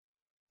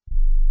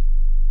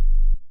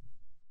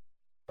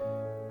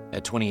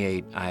At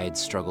 28, I had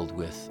struggled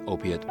with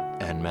opiate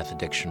and meth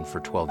addiction for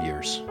 12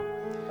 years.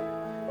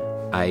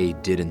 I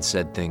did and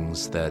said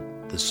things that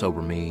the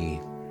sober me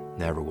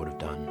never would have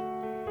done.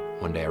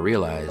 One day I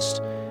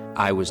realized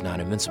I was not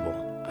invincible.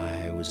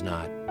 I was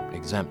not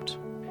exempt.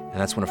 And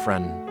that's when a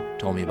friend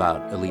told me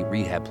about elite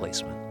rehab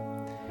placement.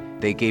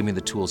 They gave me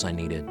the tools I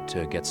needed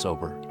to get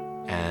sober,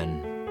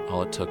 and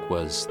all it took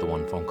was the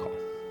one phone call.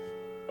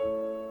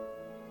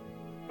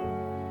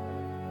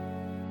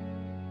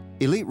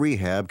 Elite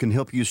Rehab can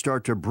help you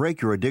start to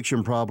break your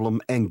addiction problem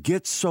and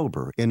get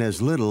sober in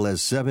as little as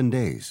 7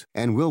 days.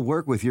 And we'll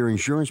work with your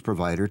insurance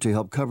provider to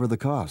help cover the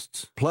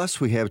costs.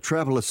 Plus, we have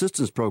travel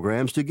assistance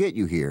programs to get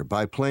you here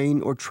by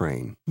plane or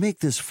train.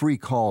 Make this free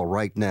call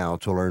right now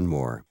to learn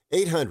more.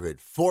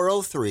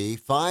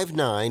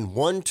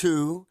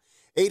 800-403-5912.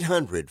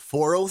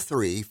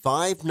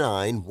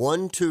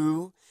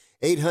 800-403-5912.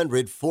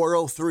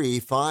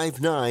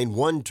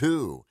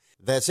 800-403-5912.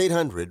 That's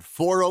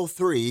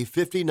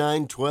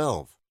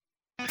 800-403-5912.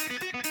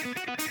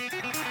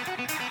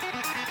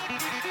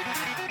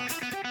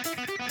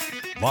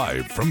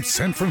 Live from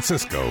San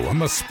Francisco on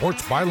the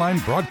Sports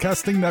Byline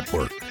Broadcasting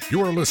Network,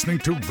 you are listening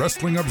to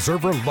Wrestling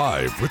Observer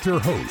Live with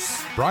your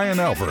hosts, Bryan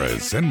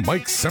Alvarez and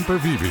Mike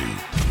Sempervive.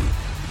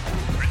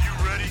 Are you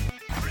ready?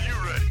 Are you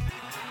ready?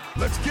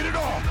 Let's get it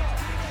on!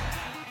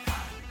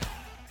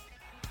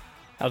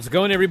 How's it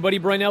going, everybody?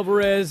 Bryan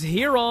Alvarez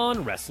here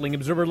on Wrestling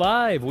Observer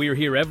Live. We are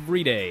here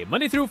every day,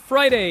 Monday through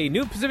Friday,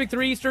 noon Pacific,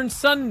 3 Eastern,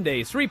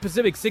 Sunday, 3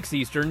 Pacific, 6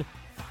 Eastern.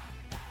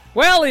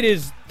 Well, it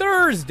is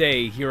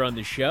Thursday here on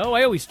the show.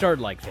 I always start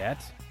like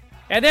that.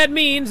 And that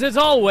means, as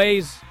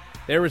always,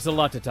 there is a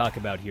lot to talk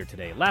about here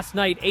today. Last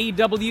night,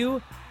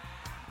 AEW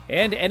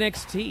and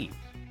NXT.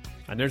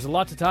 And there's a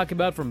lot to talk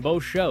about from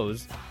both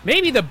shows.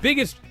 Maybe the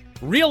biggest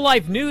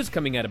real-life news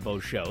coming out of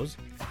both shows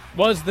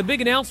was the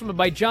big announcement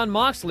by Jon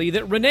Moxley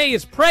that Renee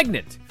is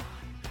pregnant.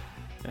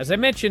 As I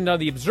mentioned on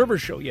the Observer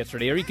show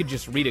yesterday, or you could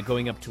just read it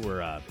going up to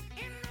her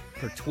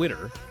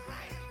Twitter.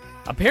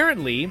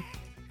 Apparently,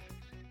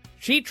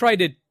 she tried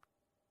to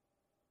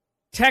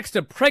text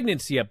a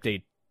pregnancy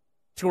update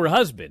to her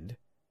husband,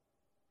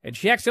 and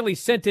she accidentally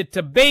sent it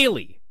to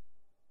Bayley.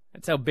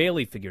 That's how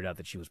Bayley figured out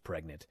that she was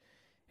pregnant.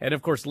 And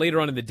of course,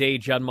 later on in the day,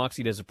 Jon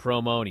Moxley does a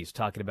promo, and he's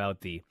talking about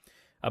the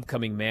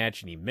upcoming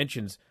match, and he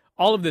mentions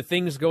all of the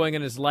things going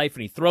on in his life,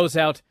 and he throws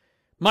out,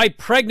 "My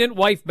pregnant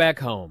wife back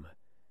home."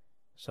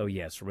 So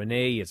yes,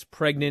 Renee is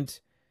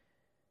pregnant.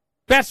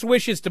 Best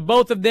wishes to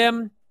both of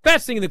them.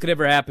 Best thing that could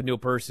ever happen to a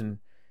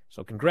person.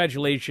 So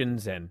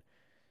congratulations, and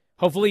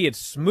hopefully it's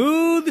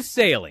smooth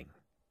sailing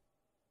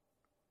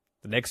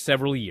the next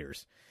several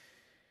years.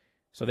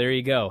 So there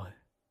you go.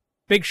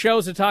 Big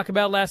shows to talk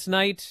about last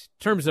night.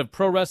 In terms of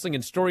pro wrestling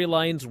and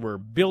storylines, we're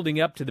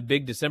building up to the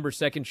big December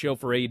 2nd show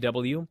for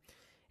AEW.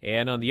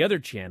 And on the other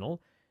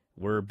channel,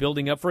 we're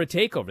building up for a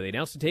takeover. They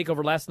announced a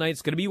takeover last night.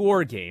 It's going to be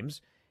War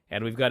Games.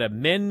 And we've got a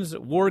men's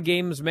War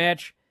Games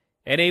match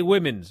and a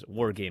women's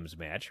War Games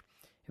match.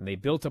 And they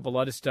built up a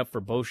lot of stuff for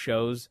both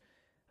shows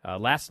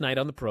last night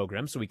on the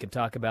program, so we can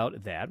talk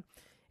about that.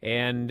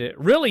 And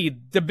really,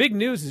 the big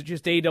news is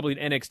just AEW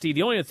and NXT.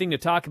 The only other thing to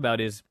talk about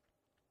is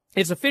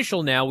it's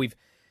official now. We've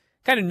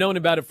kind of known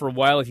about it for a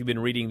while if you've been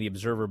reading The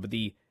Observer, but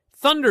the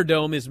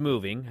Thunderdome is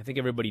moving. I think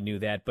everybody knew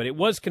that, but it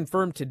was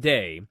confirmed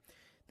today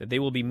that they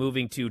will be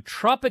moving to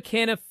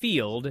Tropicana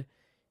Field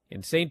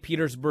in St.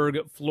 Petersburg,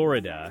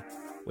 Florida,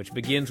 which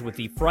begins with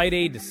the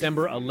Friday,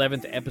 December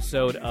 11th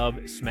episode of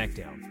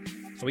SmackDown.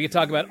 So we can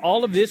talk about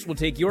all of this. We'll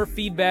take your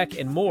feedback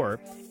and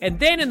more. And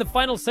then in the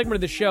final segment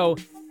of the show,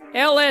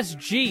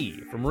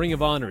 LSG from Ring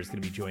of Honor is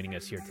going to be joining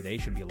us here today.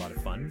 Should be a lot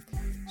of fun.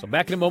 So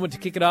back in a moment to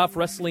kick it off,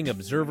 Wrestling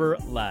Observer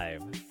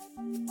Live.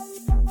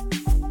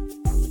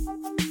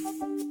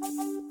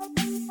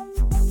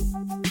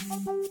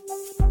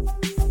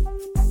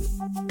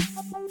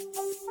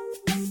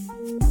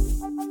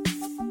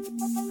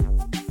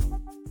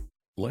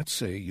 Let's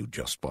say you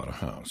just bought a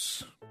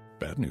house.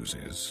 Bad news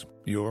is,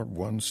 you're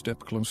one step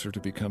closer to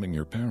becoming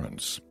your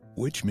parents,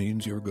 which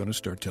means you're going to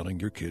start telling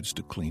your kids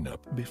to clean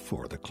up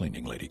before the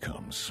cleaning lady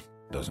comes.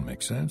 Doesn't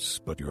make sense,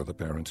 but you're the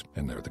parent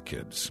and they're the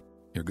kids.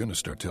 You're going to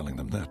start telling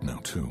them that now,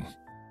 too.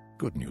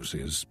 Good news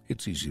is,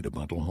 it's easy to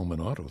bundle home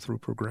and auto through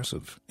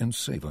Progressive and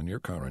save on your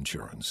car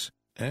insurance.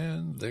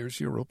 And there's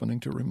your opening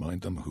to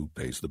remind them who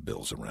pays the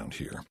bills around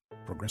here.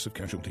 Progressive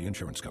Casualty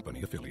Insurance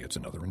Company, affiliates,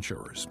 and other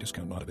insurers.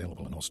 Discount not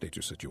available in all states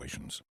or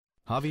situations.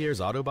 Javier's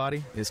Auto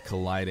Body is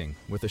colliding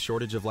with a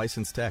shortage of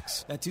licensed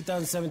techs. That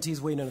 2017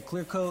 is waiting on a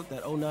clear coat,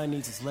 that 09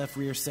 needs its left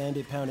rear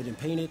sanded, pounded, and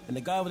painted, and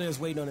the guy over there is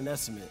waiting on an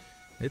estimate.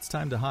 It's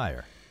time to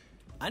hire.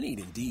 I need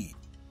Indeed.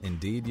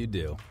 Indeed you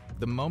do.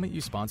 The moment you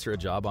sponsor a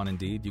job on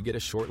Indeed, you get a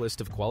short list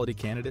of quality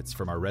candidates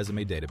from our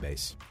resume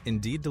database.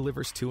 Indeed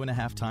delivers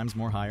 2.5 times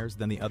more hires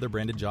than the other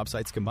branded job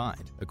sites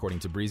combined, according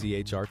to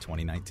Breezy HR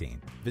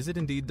 2019. Visit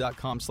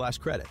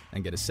Indeed.com/credit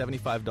and get a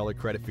 $75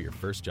 credit for your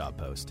first job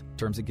post.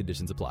 Terms and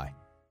conditions apply.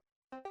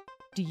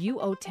 Do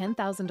you owe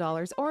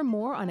 $10,000 or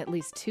more on at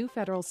least 2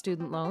 federal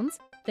student loans?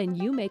 then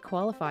you may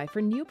qualify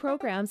for new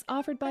programs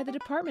offered by the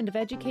Department of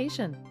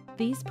Education.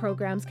 These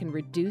programs can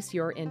reduce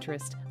your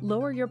interest,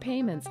 lower your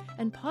payments,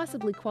 and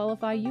possibly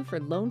qualify you for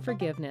loan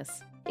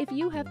forgiveness. If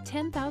you have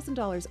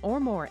 $10,000 or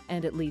more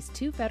and at least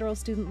 2 federal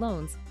student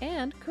loans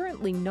and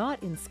currently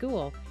not in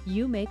school,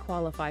 you may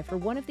qualify for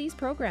one of these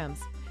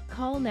programs.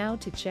 Call now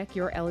to check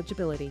your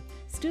eligibility.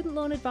 Student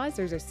loan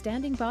advisors are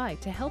standing by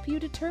to help you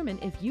determine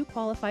if you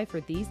qualify for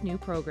these new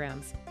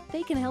programs.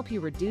 They can help you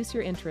reduce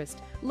your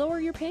interest, lower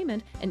your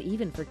payment, and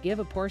even forgive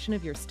a portion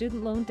of your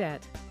student loan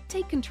debt.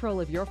 Take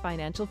control of your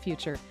financial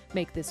future.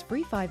 Make this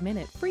free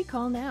 5-minute free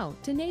call now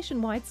to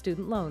Nationwide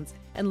Student Loans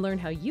and learn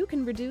how you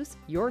can reduce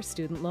your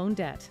student loan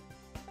debt.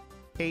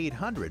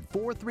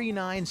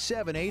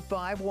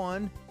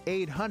 800-439-7851,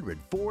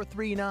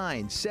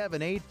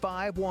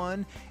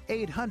 800-439-7851,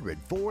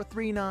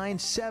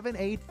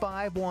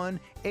 800-439-7851,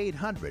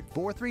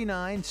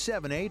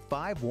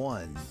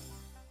 800-439-7851.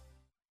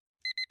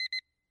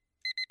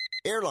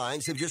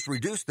 Airlines have just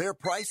reduced their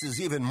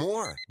prices even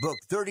more. Book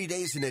 30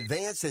 days in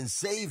advance and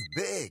save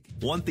big.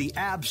 Want the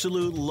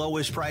absolute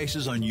lowest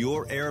prices on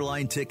your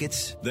airline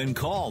tickets? Then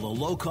call the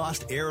Low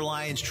Cost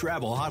Airlines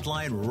Travel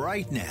Hotline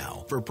right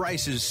now for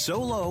prices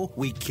so low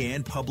we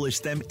can't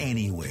publish them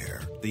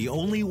anywhere. The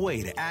only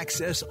way to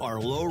access our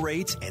low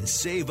rates and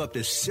save up to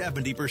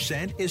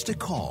 70% is to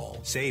call.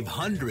 Save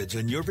hundreds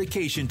on your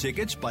vacation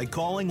tickets by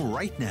calling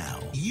right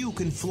now. You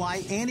can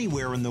fly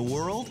anywhere in the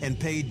world and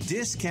pay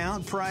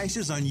discount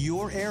prices on your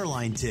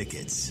airline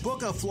tickets.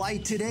 Book a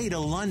flight today to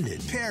London,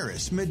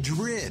 Paris,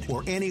 Madrid,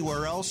 or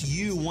anywhere else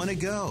you want to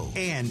go.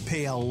 And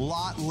pay a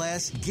lot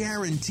less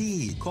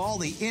guaranteed. Call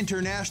the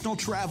International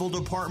Travel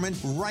Department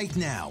right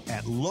now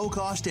at Low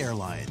Cost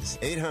Airlines.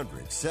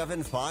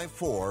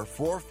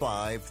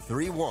 800-754-4531.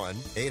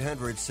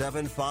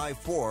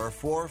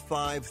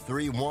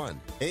 800-754-4531.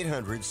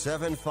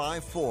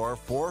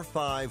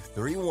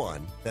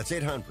 800-754-4531. That's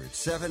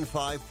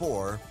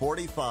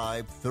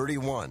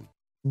 800-754-4531.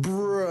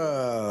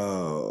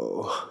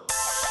 Bro.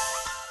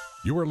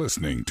 You are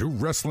listening to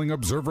Wrestling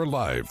Observer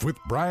Live with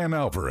Bryan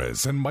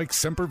Alvarez and Mike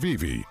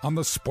Sempervive on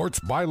the Sports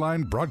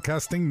Byline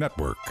Broadcasting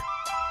Network.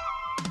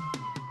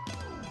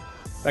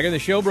 Back on the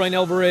show, Bryan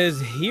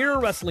Alvarez here,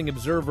 Wrestling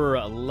Observer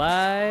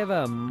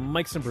Live.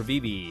 Mike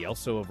Sempervive,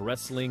 also of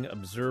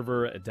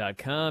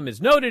WrestlingObserver.com,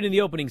 is noted in the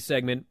opening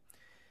segment.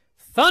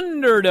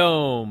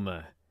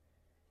 Thunderdome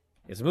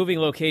is a moving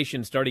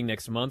location starting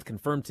next month.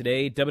 Confirmed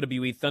today,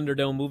 WWE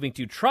Thunderdome moving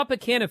to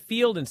Tropicana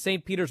Field in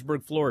St.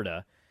 Petersburg,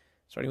 Florida,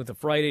 starting with the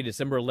Friday,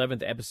 December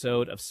 11th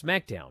episode of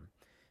SmackDown.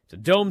 It's a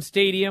dome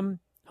stadium,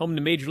 home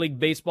to Major League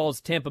Baseball's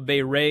Tampa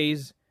Bay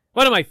Rays,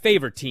 one of my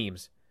favorite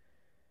teams.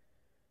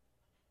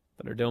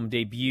 Thunderdome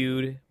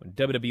debuted when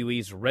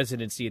WWE's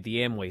residency at the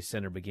Amway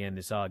Center began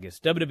this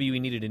August. WWE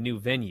needed a new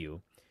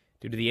venue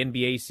due to the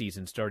NBA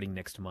season starting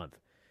next month.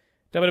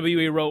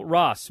 WWE wrote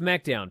Raw,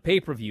 SmackDown,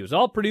 pay-per-views,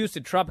 all produced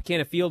at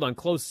Tropicana Field on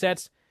closed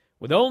sets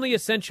with only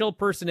essential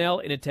personnel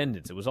in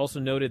attendance. It was also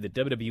noted that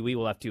WWE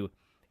will have to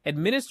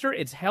administer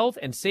its health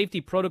and safety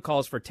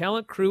protocols for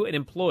talent, crew, and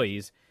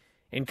employees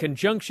in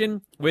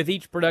conjunction with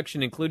each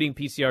production, including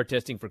PCR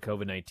testing for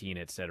COVID-19,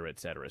 et cetera,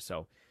 et cetera.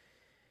 So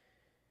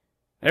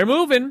they're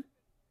moving,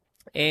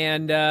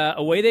 and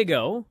away they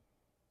go.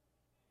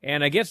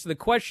 And I guess the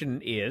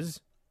question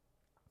is,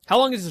 how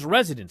long is this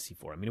residency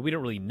for? I mean, we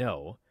don't really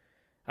know.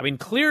 I mean,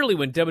 clearly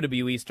when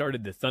WWE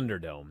started the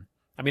Thunderdome,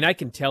 I mean, I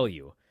can tell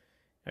you,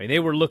 I mean, they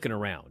were looking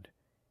around.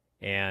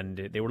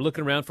 And they were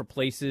looking around for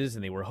places,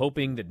 and they were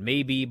hoping that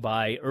maybe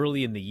by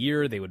early in the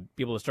year they would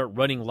be able to start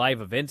running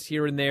live events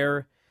here and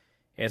there.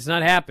 And it's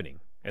not happening.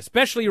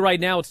 Especially right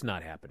now, it's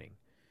not happening.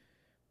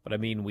 But, I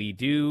mean, we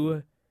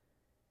do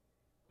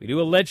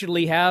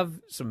allegedly have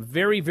some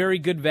very, very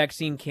good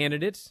vaccine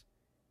candidates.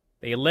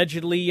 They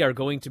allegedly are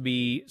going to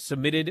be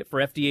submitted for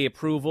FDA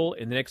approval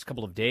in the next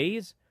couple of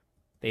days.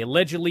 They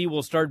allegedly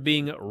will start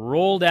being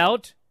rolled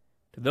out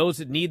to those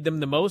that need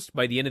them the most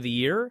by the end of the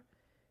year.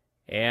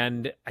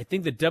 And I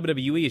think the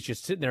WWE is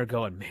just sitting there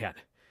going, man,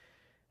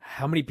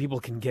 how many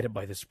people can get it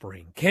by the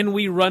spring? Can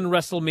we run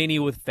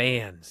WrestleMania with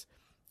fans?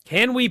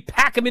 Can we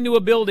pack them into a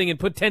building and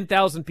put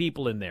 10,000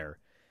 people in there?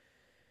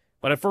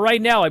 But for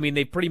right now, I mean,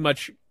 they pretty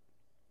much,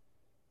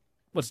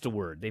 what's the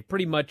word? They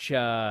pretty much,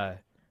 I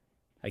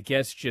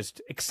guess,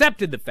 just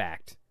accepted the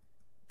fact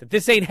that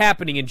this ain't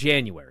happening in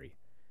January.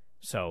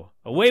 So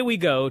away we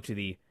go to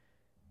the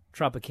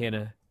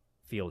Tropicana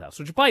Fieldhouse,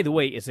 which, by the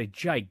way, is a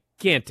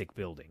gigantic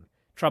building.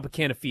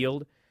 Tropicana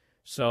Field.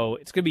 So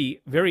it's going to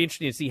be very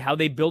interesting to see how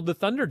they build the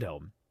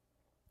Thunderdome.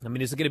 I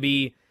mean, is it going to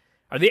be,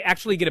 are they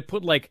actually going to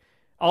put like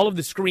all of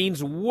the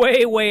screens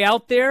way, way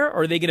out there?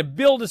 Or are they going to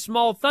build a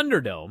small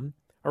Thunderdome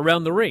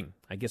around the ring?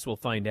 I guess we'll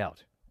find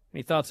out.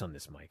 Any thoughts on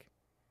this, Mike?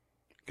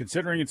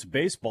 Considering it's a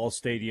baseball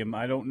stadium,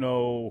 I don't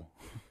know.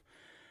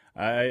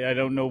 I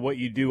don't know what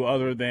you do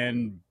other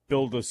than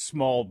build a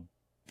small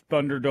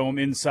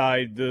Thunderdome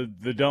inside the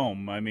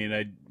dome. I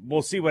mean,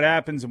 we'll see what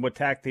happens and what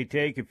tack they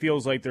take. It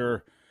feels like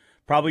they're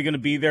probably going to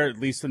be there at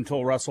least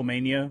until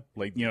WrestleMania.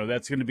 Like, you know,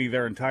 that's going to be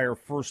their entire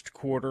first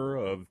quarter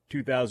of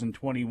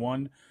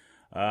 2021.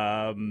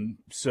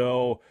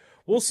 So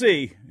we'll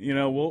see.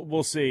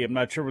 We'll see. I'm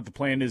not sure what the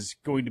plan is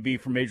going to be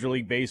for Major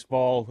League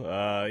Baseball.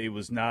 It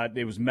was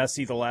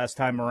messy the last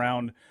time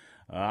around.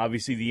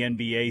 Obviously, the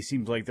NBA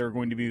seems like they're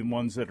going to be the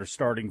ones that are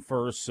starting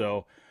first.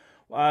 So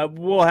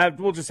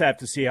we'll just have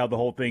to see how the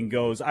whole thing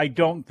goes. I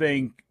don't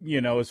think,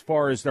 as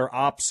far as their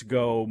ops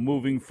go,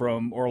 moving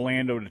from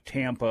Orlando to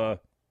Tampa,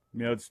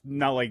 it's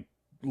not like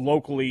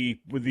locally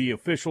with the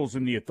officials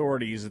and the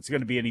authorities, it's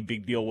going to be any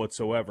big deal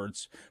whatsoever.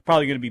 It's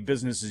probably going to be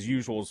business as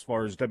usual as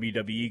far as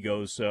WWE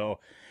goes. So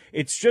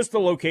it's just a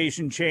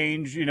location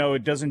change.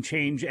 It doesn't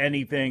change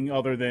anything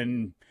other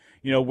than,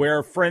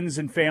 where friends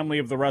and family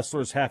of the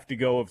wrestlers have to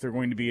go if they're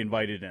going to be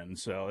invited in.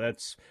 So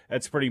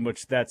that's pretty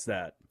much that.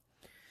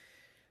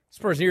 This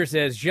person here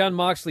says, Jon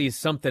Moxley is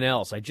something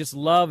else. I just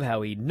love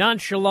how he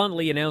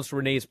nonchalantly announced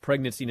Renee's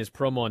pregnancy in his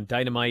promo on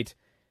Dynamite.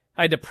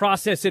 I had to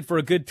process it for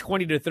a good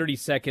 20 to 30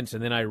 seconds,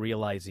 and then I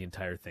realized the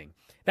entire thing.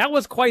 That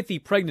was quite the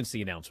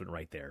pregnancy announcement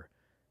right there.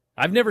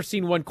 I've never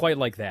seen one quite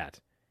like that.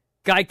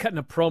 Guy cutting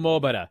a promo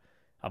about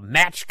a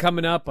match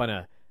coming up on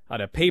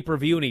a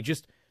pay-per-view, and he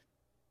just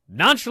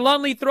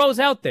nonchalantly throws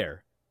out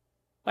there,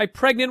 my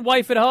pregnant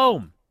wife at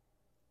home.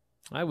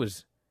 I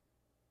was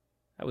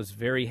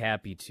very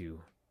happy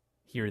to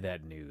hear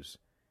that news,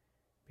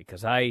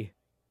 because I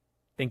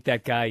think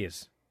that guy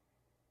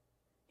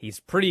he's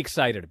pretty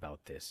excited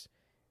about this.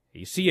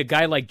 You see a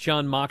guy like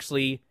Jon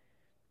Moxley,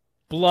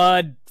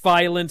 blood,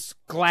 violence,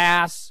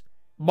 glass,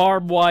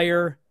 barbed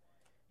wire.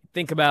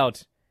 Think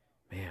about,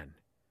 man,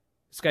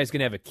 this guy's going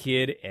to have a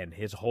kid and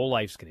his whole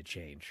life's going to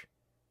change.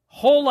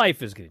 Whole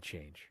life is going to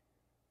change.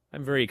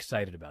 I'm very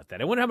excited about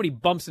that. I wonder how many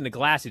bumps in the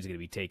glass he's going to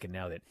be taking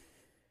now that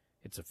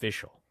it's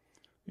official.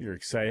 You're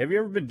excited. Have you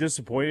ever been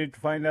disappointed to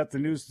find out the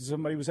news that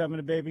somebody was having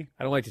a baby?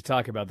 I don't like to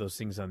talk about those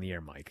things on the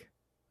air, Mike.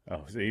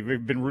 Oh, so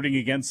you've been rooting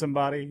against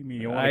somebody? I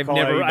mean,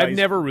 I've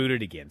never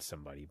rooted against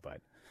somebody,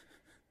 but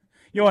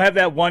you don't have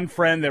that one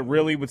friend that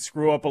really would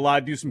screw up a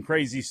lot, do some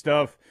crazy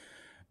stuff,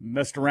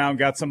 messed around,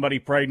 got somebody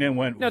pregnant,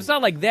 went. No, it's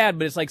not like that,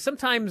 but it's like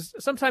sometimes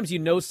you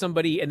know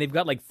somebody and they've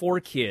got like 4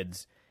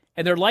 kids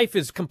and their life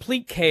is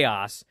complete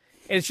chaos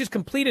and it's just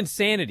complete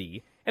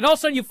insanity, and all of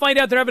a sudden you find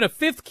out they're having a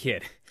 5th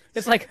kid.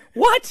 It's like,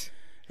 what?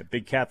 A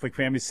big Catholic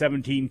family,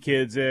 17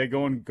 kids,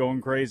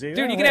 going crazy.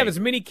 Dude, you can have as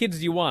many kids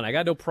as you want. I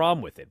got no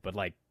problem with it, but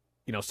like,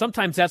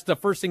 sometimes that's the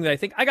first thing that I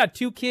think. I got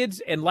 2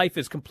 kids, and life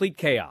is complete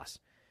chaos.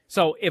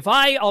 So if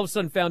I all of a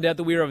sudden found out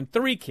that we were having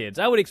 3 kids,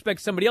 I would expect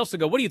somebody else to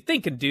go, what are you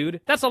thinking, dude?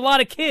 That's a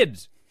lot of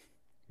kids.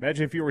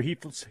 Imagine if you were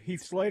Heath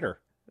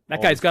Slater.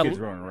 That guy's got...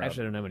 Actually, I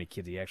don't know how many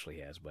kids he actually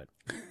has, but...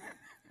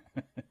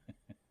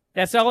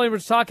 That's all I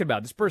was talking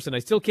about. This person, I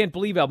still can't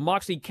believe how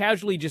Moxley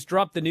casually just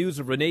dropped the news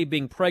of Renee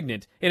being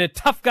pregnant in a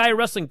tough guy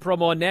wrestling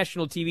promo on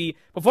national TV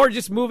before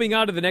just moving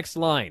on to the next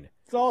line.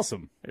 It's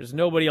awesome. There's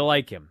nobody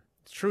like him.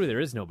 It's true, there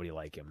is nobody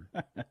like him.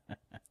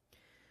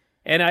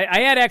 And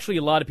I had actually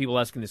a lot of people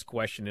asking this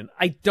question, and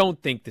I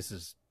don't think this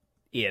is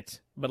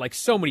it, but like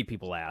so many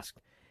people asked.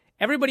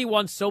 Everybody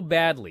wants so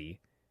badly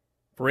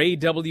for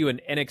AEW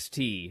and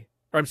NXT,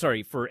 or I'm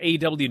sorry, for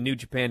AEW and New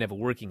Japan to have a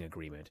working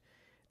agreement,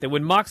 that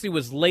when Moxley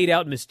was laid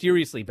out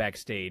mysteriously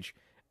backstage,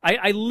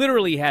 I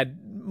literally had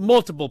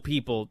multiple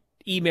people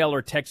email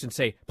or text and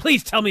say,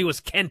 please tell me it was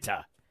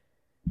Kenta.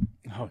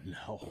 Oh,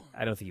 no.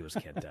 I don't think it was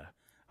Kenta.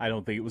 I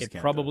don't think it was Kenta.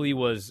 It probably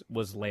was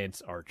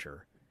Lance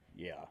Archer.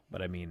 Yeah.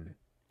 But, I mean,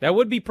 that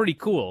would be pretty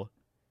cool.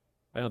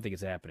 I don't think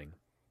it's happening.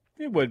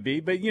 It would be.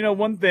 But,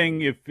 one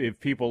thing, if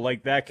people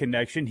like that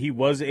connection, he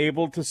was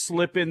able to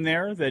slip in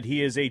there that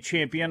he is a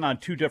champion on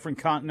 2 different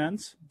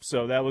continents.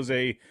 So that was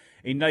a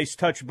nice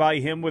touch by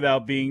him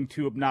without being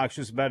too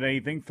obnoxious about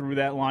anything. Threw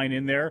that line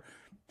in there,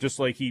 just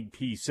like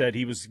he said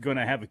he was going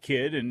to have a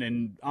kid,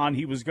 and on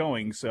he was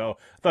going. So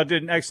I thought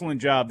did an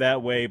excellent job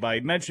that way by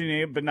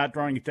mentioning it but not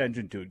drawing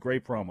attention to it.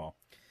 Great promo.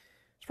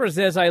 This person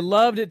says, I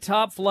loved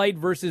Top Flight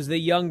versus the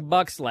Young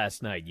Bucks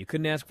last night. You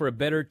couldn't ask for a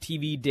better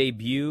TV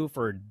debut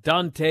for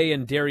Dante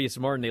and Darius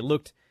Martin. They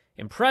looked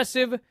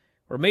impressive,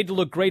 were made to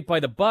look great by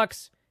the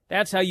Bucks.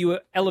 That's how you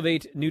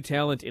elevate new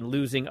talent in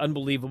losing.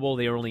 Unbelievable.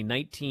 They are only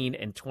 19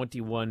 and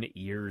 21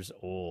 years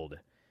old.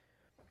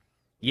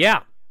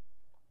 Yeah.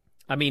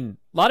 I mean,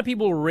 a lot of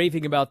people were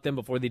raving about them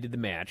before they did the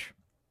match.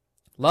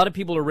 A lot of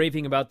people are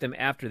raving about them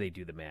after they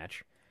do the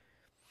match.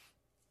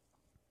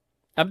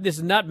 This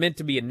is not meant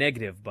to be a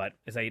negative, but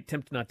as I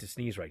attempt not to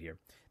sneeze right here,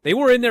 they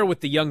were in there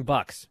with the Young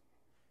Bucks.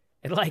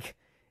 And, like,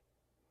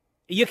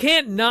 you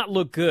can't not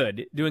look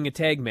good doing a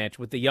tag match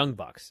with the Young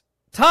Bucks.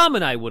 Tom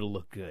and I would have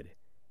looked good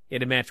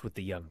in a match with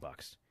the Young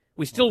Bucks.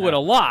 We still would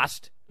have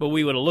lost, but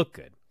we would have looked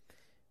good.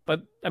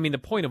 But, I mean, the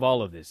point of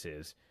all of this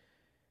is,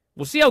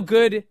 we'll see how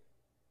good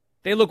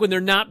they look when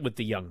they're not with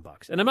the Young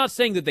Bucks. And I'm not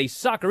saying that they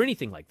suck or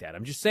anything like that.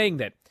 I'm just saying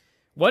that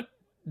what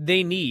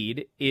they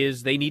need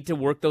is they need to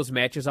work those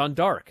matches on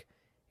Dark.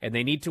 And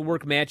they need to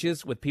work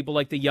matches with people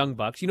like the Young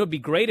Bucks. It'd be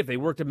great if they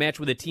worked a match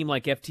with a team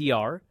like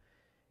FTR.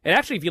 And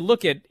actually, if you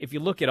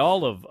look at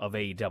all of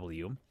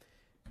AEW,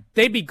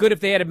 they'd be good if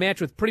they had a match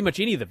with pretty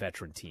much any of the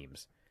veteran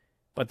teams.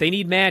 But they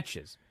need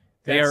matches.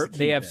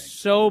 They have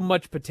so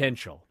much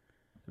potential.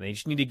 They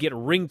just need to get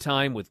ring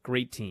time with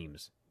great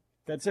teams.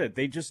 That's it.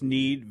 They just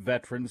need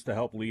veterans to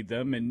help lead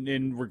them,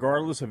 and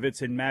regardless if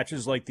it's in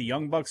matches like the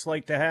Young Bucks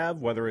like to have,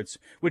 which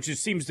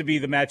seems to be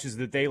the matches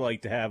that they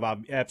like to have,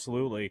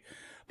 absolutely.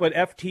 But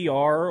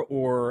FTR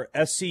or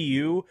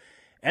SCU,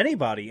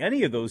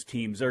 any of those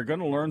teams are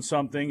going to learn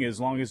something as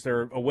long as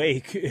they're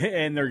awake,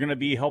 and they're going to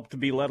be helped to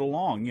be led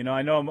along.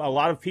 I know a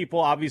lot of people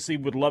obviously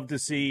would love to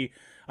see,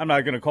 I'm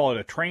not going to call it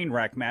a train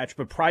wreck match,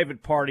 but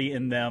Private Party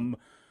in them.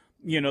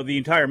 The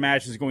entire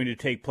match is going to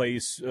take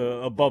place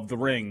above the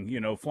ring,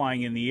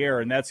 flying in the air,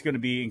 and that's going to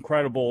be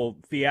incredible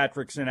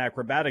theatrics and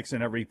acrobatics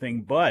and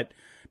everything, but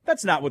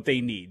that's not what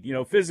they need.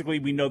 Physically,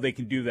 we know they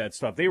can do that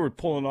stuff. They were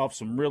pulling off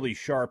some really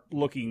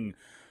sharp-looking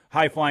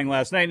high-flying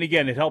last night, and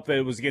again, it helped that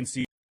it was against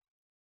the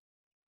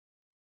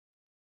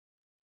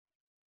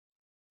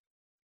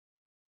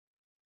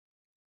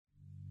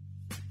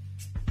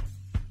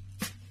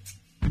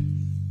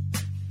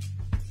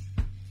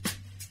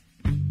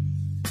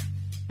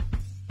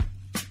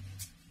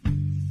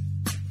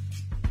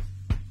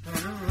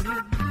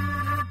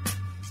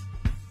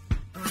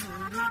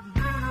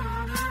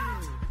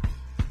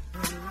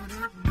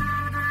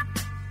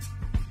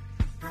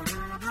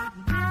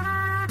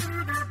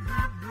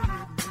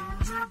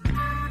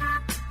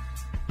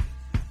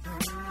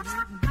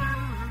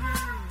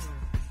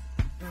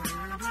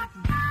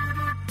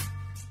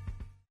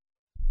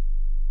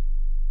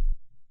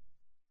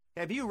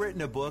Have you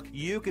written a book?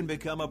 You can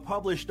become a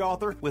published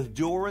author with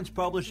Dorrance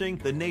Publishing,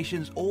 the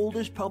nation's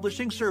oldest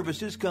publishing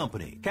services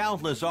company.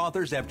 Countless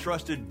authors have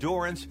trusted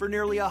Dorrance for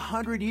nearly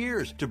 100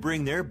 years to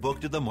bring their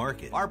book to the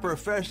market. Our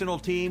professional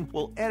team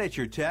will edit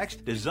your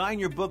text, design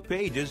your book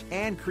pages,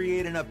 and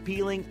create an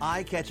appealing,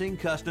 eye-catching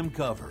custom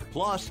cover.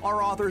 Plus,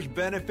 our authors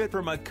benefit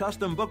from a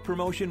custom book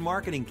promotion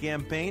marketing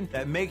campaign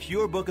that makes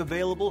your book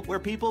available where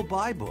people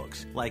buy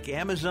books, like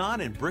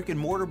Amazon and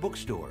brick-and-mortar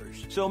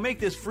bookstores. So make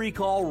this free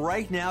call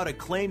right now to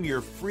claim your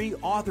free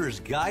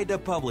author's guide to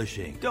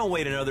publishing. Don't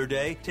wait another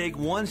day. Take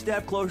one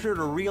step closer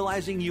to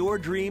realizing your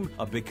dream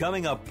of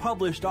becoming a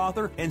published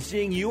author and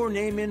seeing your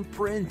name in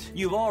print.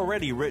 You've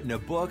already written a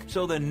book,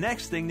 so the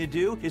next thing to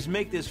do is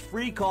make this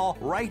free call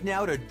right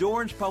now to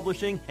Dorrance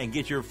Publishing and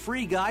get your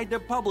free guide to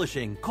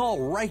publishing.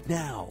 Call right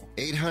now.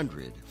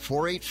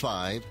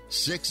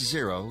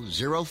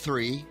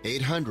 800-485-6003.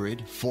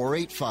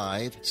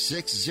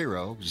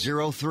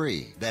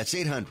 800-485-6003. That's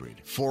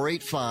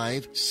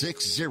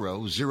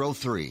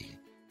 800-485-6003.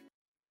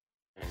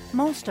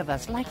 Most of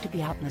us like to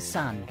be out in the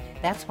sun.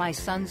 That's why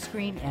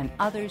sunscreen and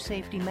other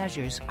safety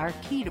measures are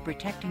key to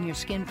protecting your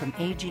skin from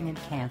aging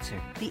and cancer.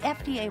 The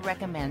FDA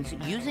recommends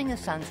using a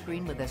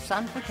sunscreen with a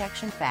sun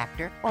protection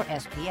factor, or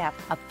SPF,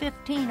 of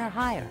 15 or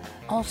higher.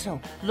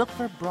 Also, look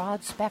for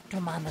broad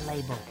spectrum on the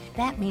label.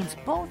 That means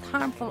both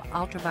harmful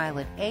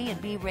ultraviolet A and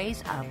B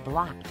rays are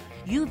blocked.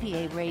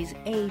 UVA rays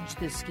age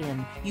the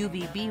skin,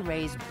 UVB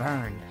rays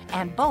burn,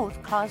 and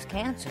both cause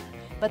cancer.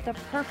 But the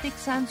perfect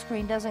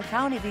sunscreen doesn't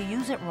count if you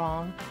use it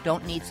wrong.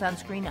 Don't need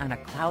sunscreen on a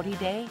cloudy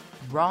day?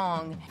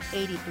 Wrong.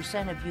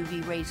 80% of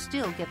UV rays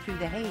still get through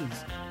the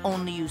haze.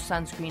 Only use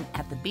sunscreen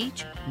at the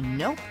beach?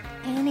 Nope.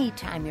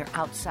 Anytime you're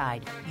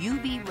outside,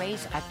 UV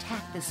rays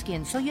attack the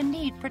skin, so you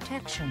need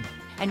protection.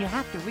 And you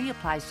have to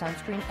reapply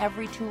sunscreen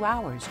every 2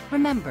 hours.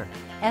 Remember,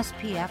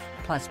 SPF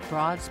plus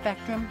broad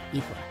spectrum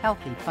equal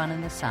healthy fun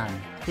in the sun.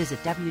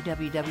 Visit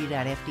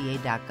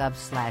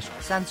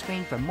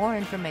www.fda.gov/sunscreen for more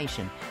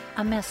information.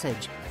 A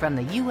message from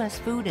the U.S.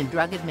 Food and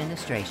Drug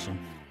Administration.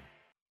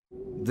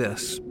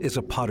 This is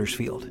a potter's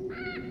field.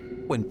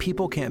 When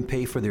people can't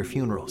pay for their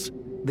funerals,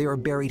 they are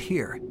buried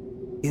here.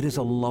 It is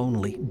a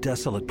lonely,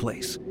 desolate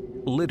place,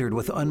 littered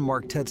with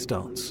unmarked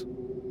headstones.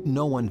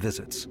 No one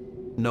visits.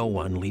 No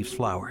one leaves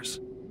flowers.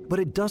 But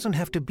it doesn't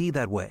have to be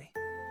that way.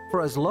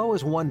 For as low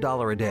as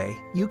 $1 a day,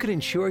 you can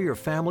ensure your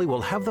family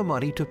will have the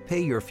money to pay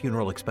your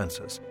funeral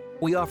expenses.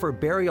 We offer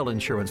burial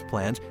insurance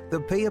plans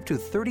that pay up to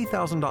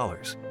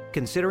 $30,000.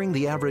 Considering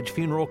the average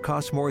funeral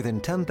costs more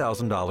than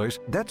 $10,000,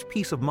 that's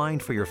peace of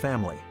mind for your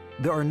family.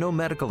 There are no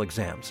medical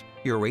exams,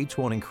 your rates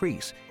won't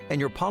increase, and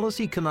your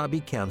policy cannot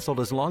be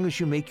canceled as long as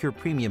you make your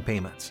premium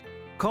payments.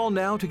 Call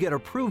now to get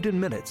approved in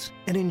minutes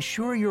and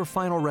ensure your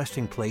final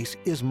resting place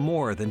is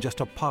more than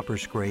just a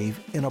pauper's grave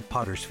in a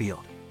potter's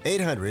field.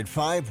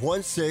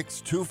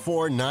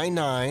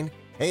 800-516-2499.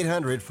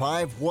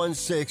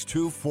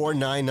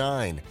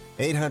 800-516-2499.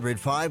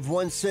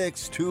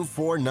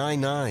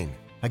 800-516-2499.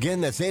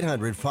 Again, that's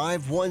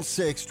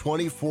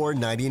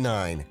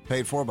 800-516-2499.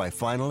 Paid for by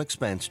Final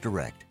Expense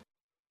Direct.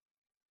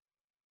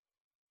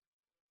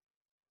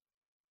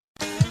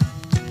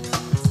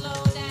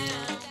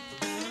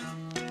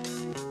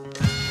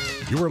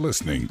 You are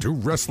listening to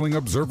Wrestling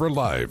Observer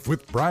Live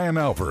with Bryan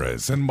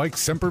Alvarez and Mike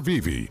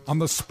Sempervive on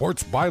the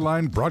Sports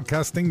Byline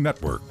Broadcasting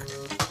Network.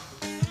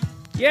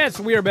 Yes,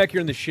 we are back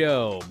here in the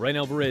show. Bryan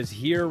Alvarez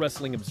here,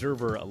 Wrestling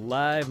Observer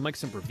Live. Mike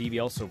Sempervive,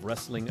 also of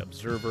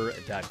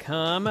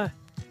WrestlingObserver.com.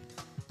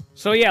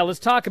 So yeah, let's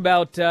talk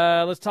about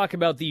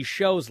these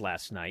shows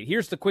last night.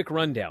 Here's the quick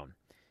rundown.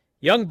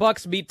 Young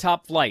Bucks beat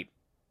Top Flight.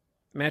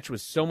 The match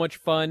was so much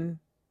fun.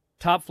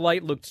 Top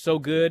Flight looked so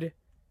good.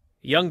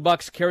 Young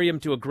Bucks carry him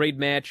to a great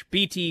match.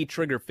 BT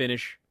trigger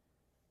finish.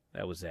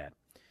 That was that.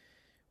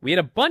 We had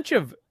a bunch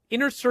of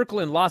Inner Circle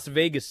and Las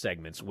Vegas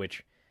segments,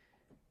 which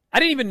I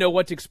didn't even know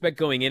what to expect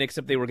going in,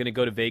 except they were going to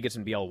go to Vegas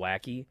and be all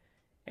wacky.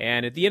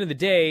 And at the end of the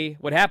day,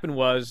 what happened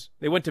was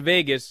they went to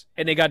Vegas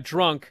and they got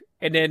drunk,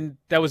 and then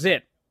that was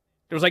it.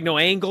 There was like no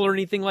angle or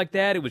anything like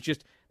that. It was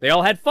just they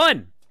all had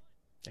fun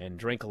and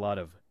drank a lot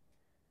of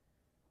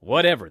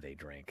whatever they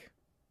drank.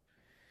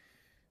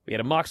 We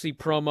had a Moxley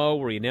promo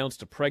where he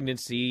announced a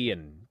pregnancy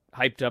and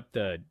hyped up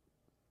the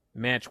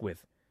match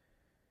with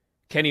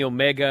Kenny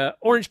Omega.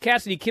 Orange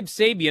Cassidy, Kip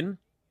Sabian.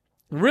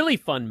 Really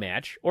fun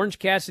match. Orange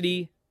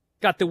Cassidy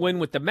got the win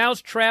with the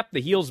mousetrap.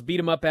 The heels beat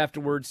him up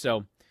afterwards,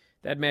 so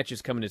that match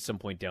is coming at some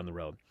point down the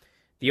road.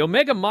 The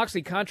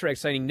Omega-Moxley contract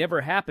signing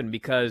never happened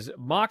because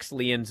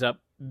Moxley ends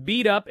up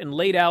beat up and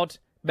laid out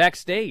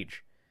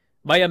backstage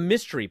by a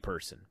mystery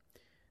person.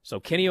 So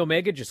Kenny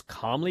Omega just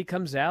calmly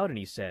comes out and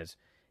he says,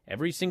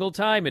 every single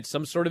time it's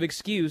some sort of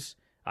excuse.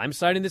 I'm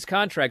signing this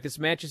contract. This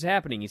match is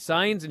happening. He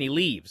signs and he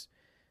leaves.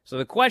 So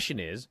the question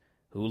is,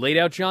 who laid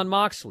out Jon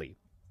Moxley?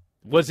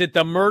 Was it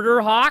the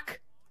Murder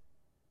Hawk?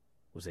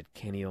 Was it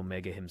Kenny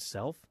Omega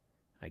himself?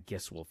 I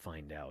guess we'll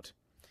find out.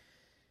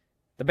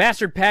 The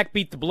Bastard Pack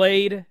beat the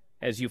Blade,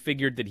 as you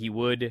figured that he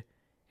would.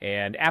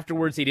 And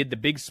afterwards they did the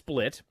big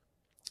split.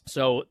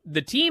 So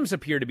the teams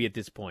appear to be at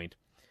this point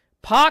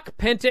Pac,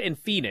 Penta, and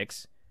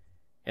Phoenix.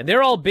 And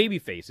they're all baby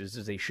faces,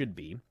 as they should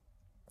be.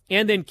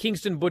 And then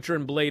Kingston, Butcher,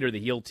 and Blade are the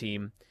heel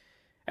team.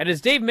 And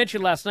as Dave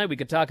mentioned last night, we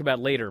could talk about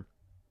later,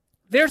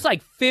 there's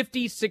like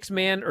 50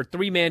 6-man or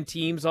 3-man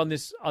teams on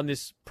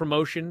this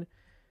promotion.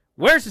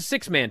 Where's the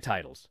 6-man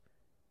titles?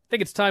 I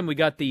think it's time we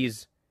got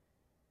these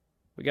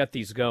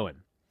going.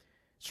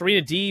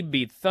 Serena Deeb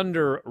beat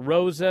Thunder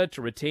Rosa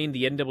to retain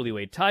the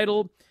NWA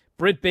title.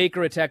 Britt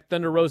Baker attacked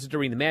Thunder Rosa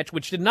during the match,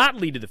 which did not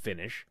lead to the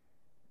finish,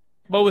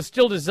 but was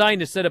still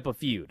designed to set up a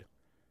feud.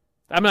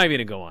 I'm not even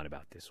going to go on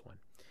about this one.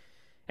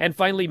 And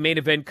finally, main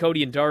event,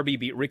 Cody and Darby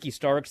beat Ricky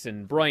Starks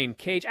and Brian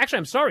Cage. Actually,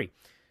 I'm sorry.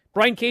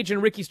 Brian Cage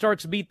and Ricky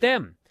Starks beat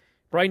them.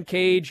 Brian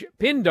Cage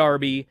pinned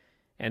Darby,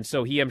 and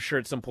so he, I'm sure,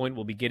 at some point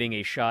will be getting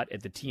a shot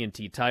at the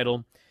TNT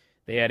title.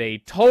 They had a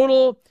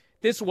total,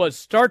 this was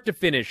start to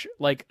finish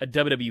like a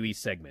WWE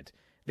segment.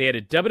 They had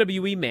a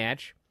WWE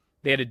match.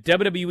 They had a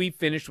WWE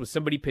finish with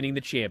somebody pinning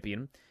the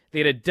champion. They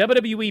had a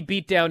WWE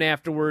beatdown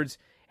afterwards,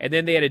 and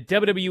then they had a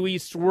WWE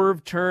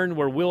swerve turn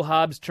where Will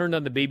Hobbs turned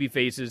on the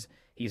babyfaces.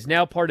 He's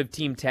now part of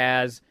Team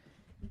Taz,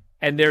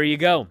 and there you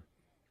go.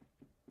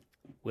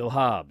 Will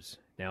Hobbs,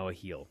 now a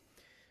heel.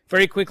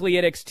 Very quickly,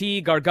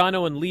 NXT,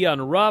 Gargano and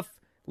Leon Ruff.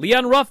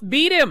 Leon Ruff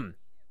beat him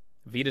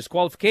via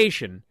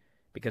disqualification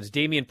because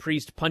Damian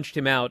Priest punched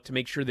him out to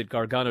make sure that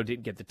Gargano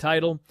didn't get the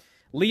title.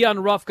 Leon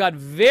Ruff got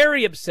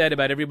very upset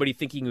about everybody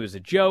thinking it was a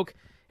joke,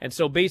 and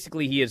so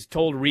basically he has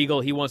told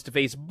Regal he wants to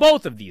face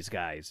both of these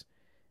guys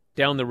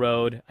down the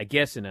road, I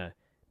guess in a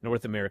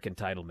North American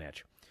title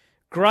match.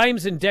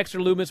 Grimes and Dexter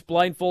Lumis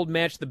blindfold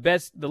match, the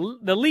best, the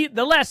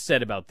less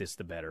said about this,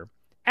 the better.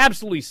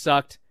 Absolutely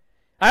sucked.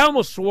 I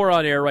almost swore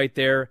on air right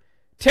there.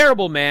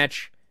 Terrible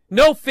match.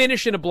 No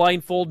finish in a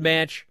blindfold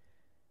match.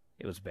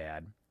 It was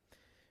bad.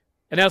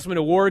 Announcement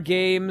of War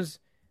Games.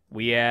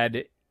 We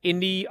had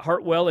Indy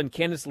Hartwell and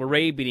Candice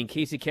LeRae beating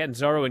Casey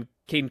Catanzaro and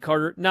Caden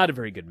Carter. Not a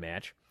very good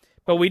match.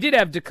 But we did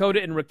have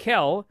Dakota and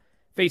Raquel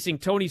facing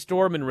Toni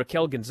Storm and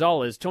Raquel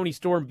Gonzalez. Toni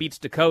Storm beats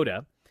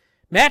Dakota.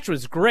 Match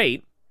was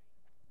great.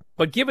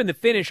 But given the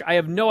finish, I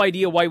have no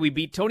idea why we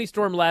beat Toni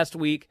Storm last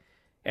week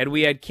and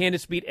we had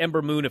Candice beat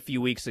Ember Moon a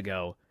few weeks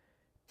ago.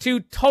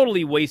 Two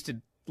totally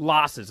wasted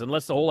losses,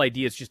 unless the whole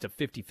idea is just a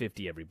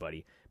 50-50,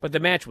 everybody. But the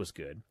match was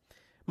good.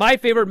 My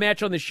favorite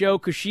match on the show,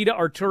 Kushida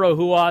Arturo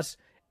Huas.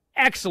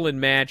 Excellent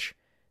match.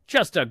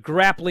 Just a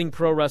grappling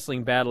pro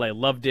wrestling battle. I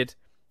loved it.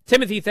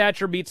 Timothy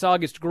Thatcher beats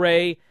August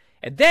Gray.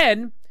 And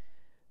then,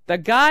 the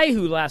guy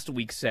who last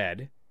week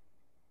said,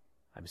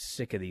 I'm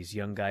sick of these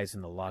young guys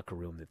in the locker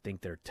room that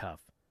think they're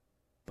tough,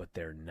 but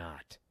they're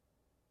not.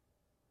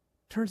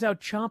 Turns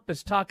out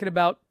Ciampa's talking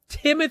about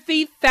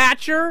Timothy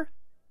Thatcher.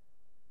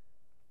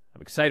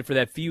 I'm excited for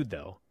that feud,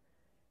 though.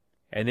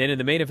 And then in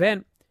the main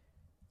event,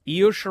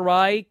 Io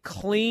Shirai,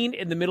 clean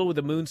in the middle with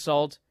a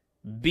moonsault,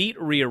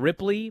 beat Rhea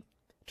Ripley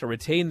to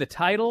retain the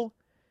title.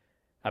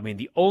 I mean,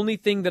 the only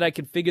thing that I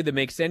can figure that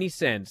makes any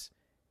sense,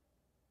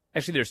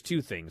 actually there's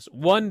two things.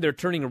 One, they're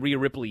turning Rhea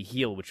Ripley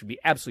heel, which would be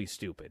absolutely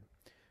stupid.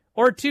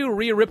 Or two,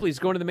 Rhea Ripley's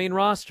going to the main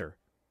roster.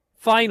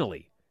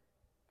 Finally.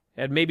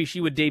 And maybe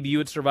she would debut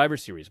at Survivor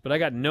Series. But I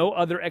got no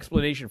other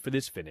explanation for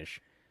this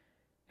finish.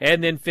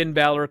 And then Finn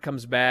Balor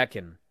comes back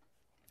and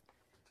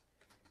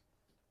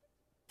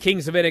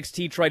Kings of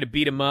NXT try to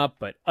beat him up,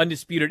 but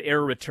Undisputed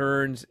Era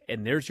returns,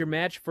 and there's your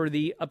match for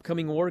the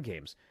upcoming War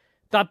Games.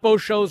 Thought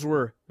both shows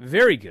were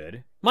very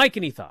good. Mike,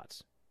 any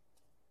thoughts?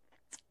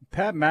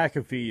 Pat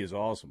McAfee is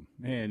awesome,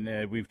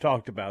 and we've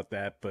talked about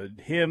that,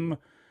 but him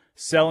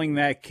selling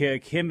that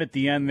kick, him at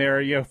the end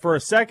there, for a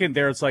second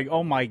there, it's like,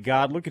 oh my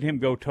God, look at him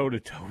go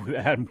toe-to-toe with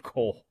Adam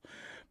Cole.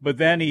 But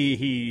then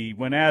he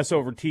went ass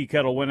over tea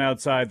kettle, went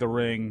outside the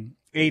ring,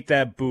 ate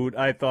that boot.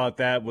 I thought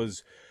that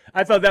was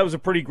a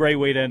pretty great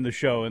way to end the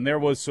show. And there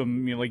was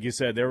some, like you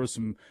said, there was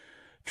some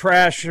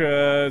trash,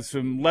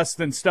 some less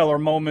than stellar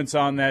moments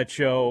on that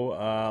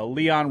show.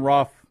 Leon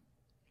Ruff,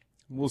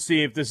 we'll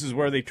see if this is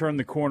where they turn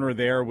the corner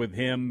there with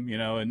him,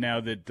 and now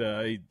that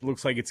it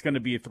looks like it's going to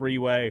be a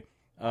three-way.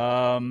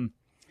 Trying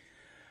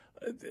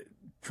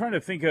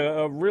to think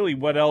of really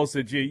what else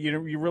that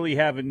you really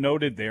haven't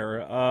noted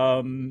there.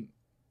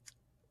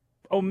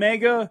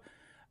 Omega,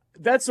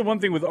 that's the one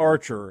thing with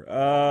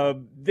Archer.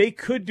 They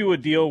could do a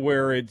deal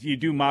where you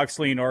do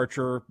Moxley and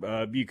Archer.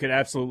 You could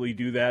absolutely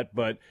do that,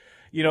 but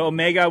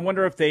Omega, I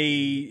wonder if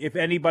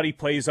anybody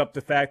plays up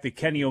the fact that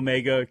Kenny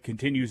Omega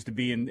continues to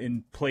be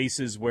in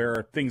places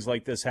where things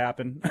like this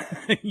happen,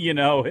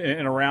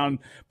 and around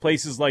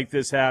places like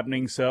this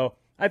happening. So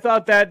I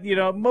thought that,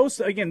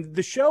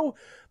 the show,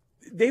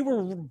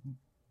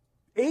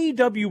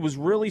 AEW was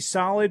really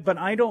solid, but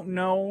I don't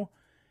know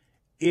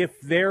if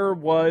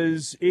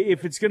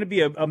it's going to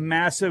be a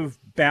massive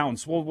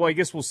bounce. Well, I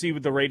guess we'll see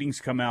what the ratings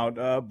come out.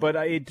 But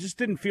it just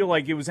didn't feel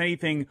like it was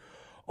anything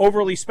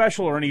overly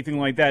special or anything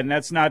like that. And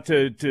that's not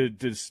to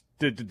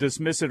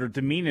dismiss it or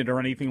demean it or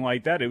anything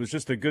like that. It was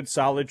just a good,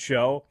 solid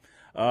show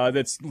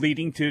that's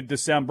leading to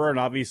December and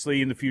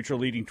obviously in the future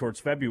leading towards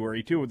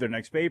February too with their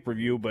next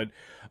pay-per-view. But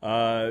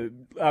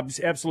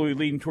absolutely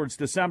leading towards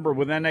December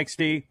with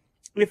NXT.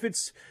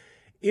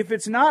 If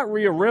it's not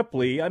Rhea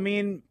Ripley, I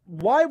mean,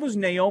 why was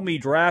Naomi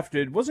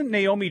drafted? Wasn't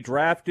Naomi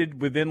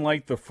drafted within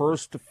like the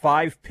first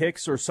 5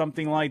 picks or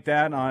something like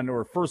that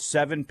or first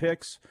 7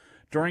 picks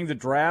during the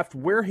draft?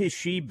 Where has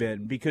she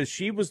been? Because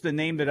she was the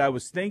name that I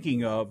was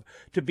thinking of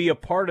to be a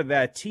part of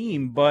that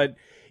team. But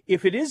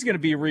if it is going to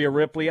be Rhea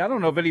Ripley, I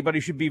don't know if anybody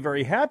should be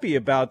very happy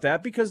about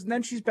that, because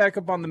then she's back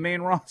up on the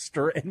main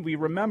roster. And we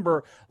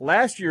remember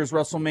last year's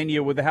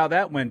WrestleMania with how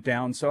that went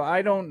down. So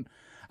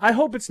I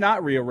hope it's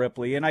not Rhea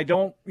Ripley, and I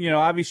don't,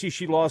 obviously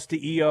she lost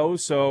to EO,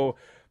 so,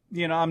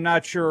 I'm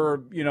not sure,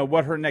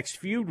 what her next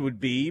feud would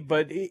be,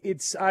 but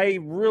I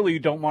really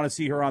don't want to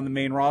see her on the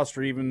main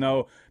roster, even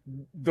though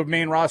the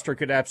main roster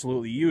could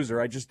absolutely use her.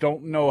 I just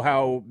don't know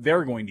how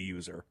they're going to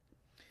use her.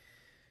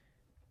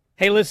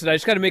 Hey, listen, I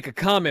just got to make a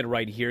comment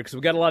right here, because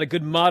we've got a lot of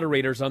good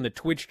moderators on the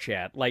Twitch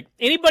chat. Like,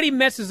 anybody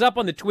messes up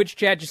on the Twitch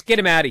chat, just get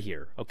him out of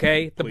here,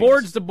 okay? The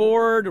board's the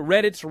board,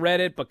 Reddit's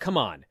Reddit, but come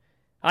on.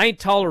 I ain't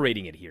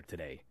tolerating it here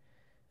today.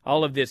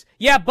 All of this.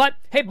 Yeah, but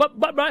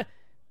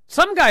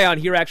some guy on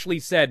here actually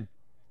said,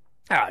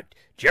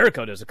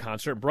 Jericho does a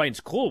concert, Bryan's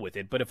cool with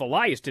it, but if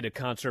Elias did a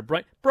concert,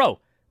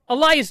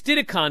 Elias did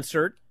a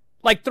concert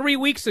like 3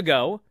 weeks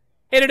ago,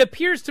 and it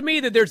appears to me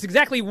that there's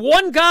exactly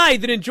one guy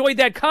that enjoyed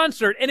that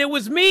concert, and it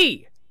was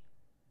me.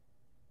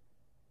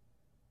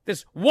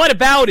 This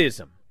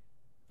whataboutism.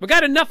 We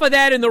got enough of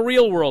that in the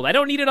real world. I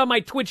don't need it on my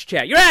Twitch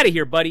chat. You're out of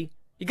here, buddy.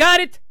 You got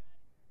it?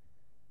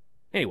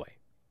 Anyway,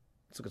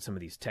 let's look at some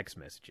of these text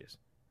messages.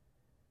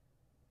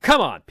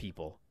 Come on,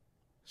 people.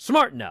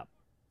 Smarten up.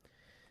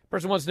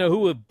 Person wants to know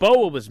who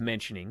Boa was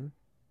mentioning.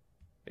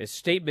 A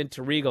statement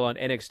to Regal on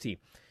NXT.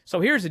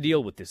 So here's the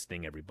deal with this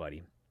thing,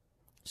 everybody.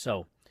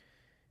 So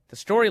the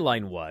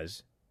storyline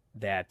was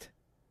that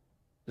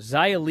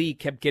Xia Li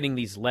kept getting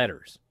these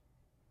letters.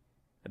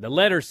 And the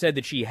letter said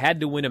that she had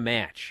to win a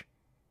match.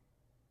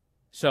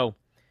 So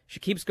she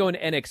keeps going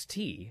to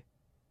NXT,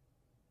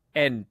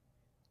 and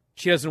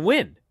she doesn't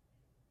win.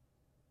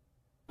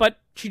 But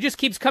she just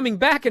keeps coming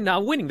back and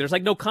not winning. There's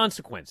like no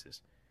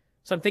consequences.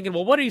 So I'm thinking,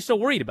 well, what are you so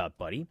worried about,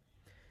 buddy?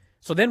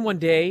 So then one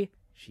day,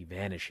 she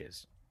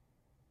vanishes.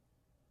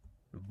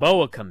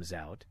 Boa comes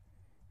out,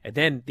 and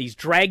then these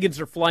dragons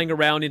are flying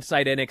around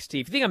inside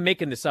NXT. If you think I'm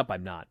making this up,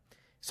 I'm not.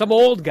 Some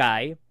old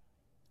guy,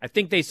 I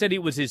think they said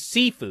it was his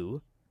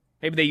Sifu.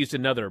 Maybe they used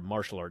another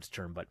martial arts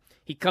term, but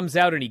he comes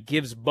out and he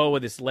gives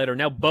Boa this letter.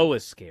 Now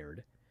Boa's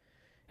scared.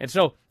 And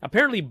so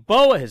apparently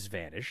Boa has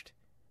vanished.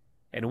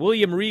 And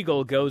William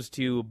Regal goes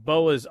to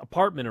Boa's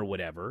apartment or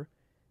whatever,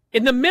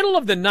 in the middle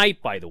of the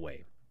night, by the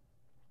way.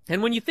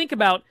 And when you think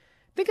about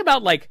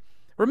like,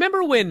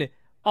 remember when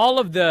all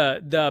of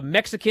the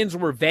Mexicans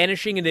were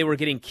vanishing and they were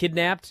getting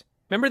kidnapped?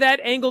 Remember that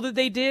angle that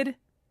they did?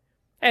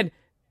 And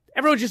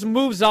everyone just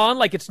moves on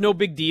like it's no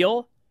big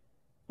deal.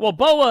 Well,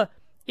 Boa,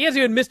 he hasn't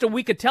even missed a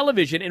week of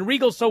television, and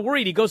Regal's so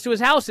worried he goes to his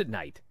house at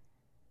night.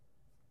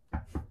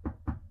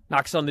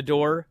 Knocks on the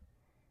door.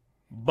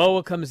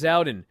 Boa comes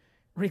out, and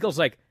Regal's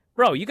like,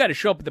 bro, you got to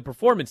show up at the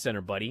Performance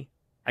Center, buddy.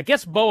 I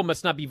guess Boa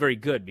must not be very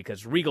good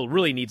because Regal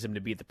really needs him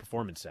to be at the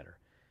Performance Center.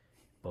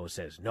 Boa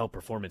says, no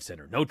Performance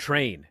Center, no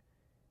train.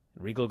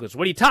 And Regal goes,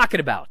 what are you talking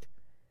about?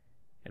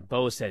 And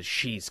Boa says,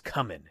 she's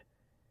coming.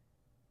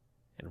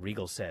 And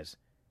Regal says,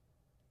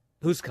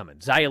 who's coming?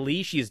 Xia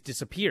Li? She has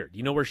disappeared.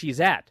 You know where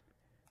she's at?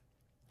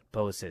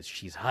 Boa says,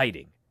 she's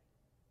hiding.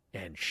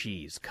 And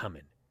she's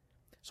coming.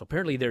 So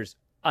apparently there's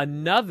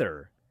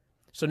another.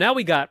 So now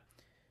we got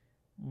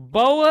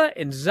Boa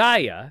and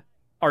Xia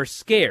are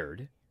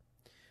scared.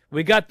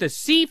 We got the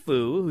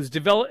Sifu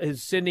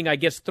who's sending, I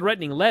guess,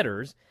 threatening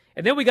letters.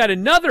 And then we got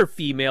another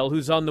female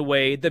who's on the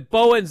way that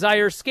Boa and Zai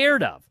are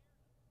scared of.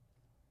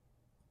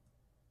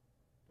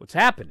 What's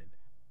happening?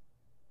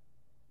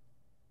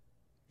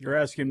 You're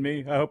asking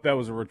me? I hope that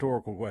was a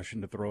rhetorical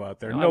question to throw out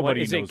there. No,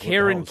 Nobody is knows it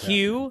Karen what the hell's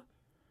Q? happening.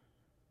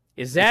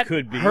 Is that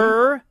Could be.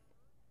 her?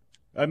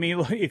 I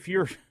mean, if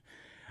you're...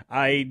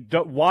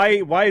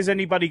 Why is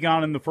anybody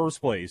gone in the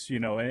first place? You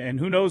know, and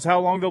who knows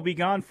how long they'll be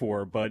gone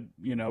for. But,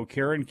 you know,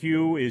 Karen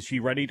Q, is she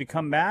ready to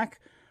come back?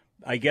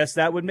 I guess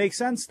that would make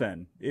sense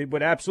then. It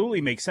would absolutely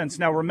make sense.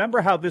 Now,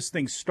 remember how this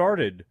thing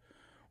started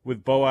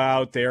with Boa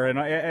out there. And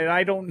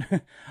I don't,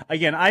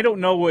 again, I don't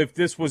know if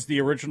this was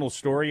the original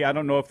story. I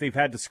don't know if they've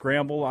had to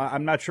scramble.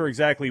 I'm not sure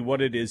exactly what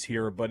it is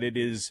here, but it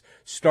is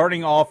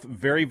starting off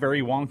very,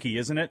 very wonky,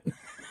 isn't it?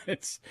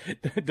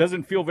 It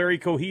doesn't feel very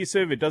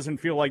cohesive. It doesn't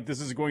feel like this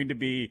is going to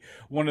be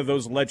one of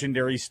those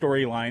legendary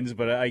storylines,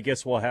 but I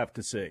guess we'll have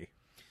to see.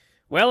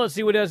 Well, let's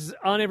see what is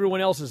on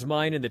everyone else's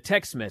mind in the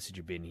text message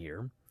you've been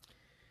here.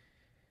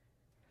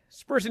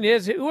 This person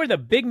is, who are the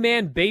big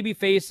man baby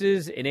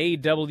faces in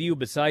AEW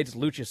besides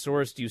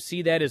Luchasaurus? Do you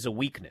see that as a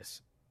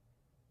weakness?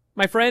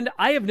 My friend,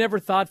 I have never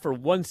thought for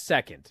 1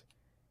 second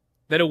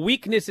that a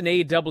weakness in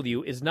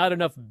AEW is not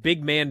enough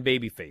big man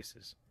baby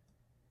faces.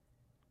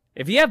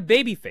 If you have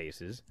baby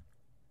faces,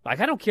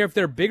 like, I don't care if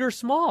they're big or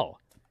small.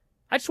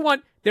 I just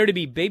want there to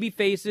be baby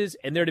faces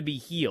and there to be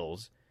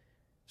heels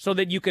so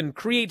that you can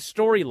create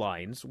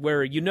storylines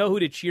where you know who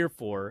to cheer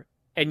for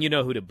and you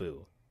know who to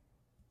boo.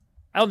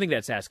 I don't think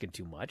that's asking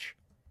too much.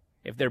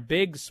 If they're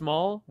big,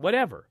 small,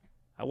 whatever.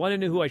 I want to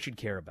know who I should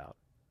care about.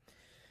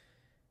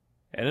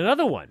 And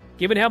another one,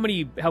 given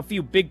how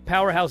few big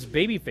powerhouse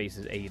baby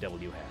faces AEW has,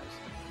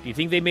 do you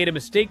think they made a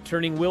mistake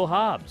turning Will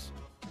Hobbs?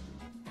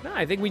 No,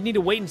 I think we need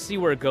to wait and see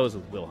where it goes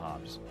with Will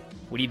Hobbs.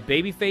 We need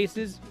baby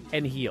faces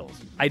and heels.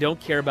 I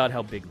don't care about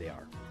how big they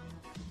are.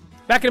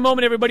 Back in a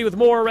moment, everybody, with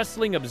more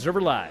Wrestling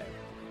Observer Live.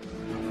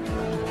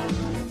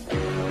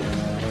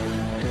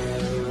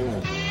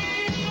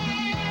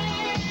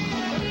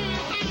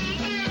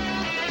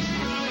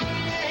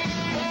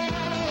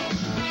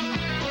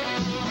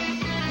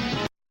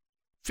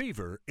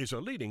 Fever is a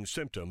leading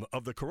symptom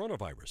of the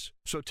coronavirus,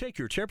 so take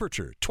your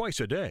temperature twice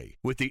a day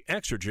with the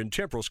Exergen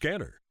Temporal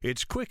Scanner.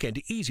 It's quick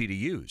and easy to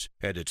use,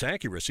 and its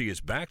accuracy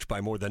is backed by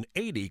more than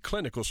 80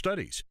 clinical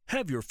studies.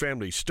 Have your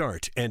family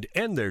start and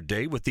end their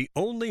day with the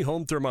only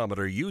home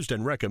thermometer used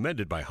and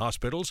recommended by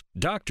hospitals,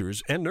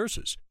 doctors, and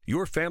nurses.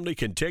 Your family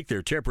can take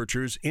their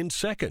temperatures in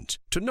seconds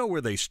to know where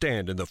they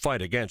stand in the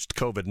fight against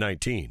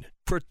COVID-19.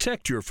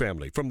 Protect your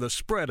family from the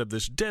spread of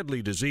this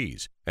deadly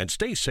disease and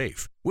stay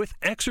safe with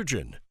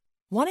Exergen.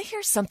 Want to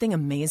hear something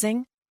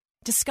amazing?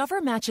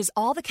 Discover matches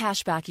all the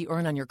cash back you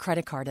earn on your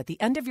credit card at the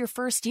end of your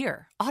first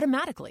year,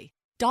 automatically,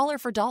 dollar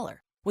for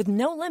dollar, with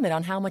no limit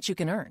on how much you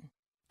can earn.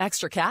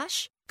 Extra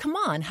cash? Come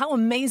on, how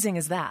amazing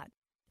is that?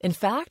 In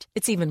fact,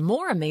 it's even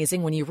more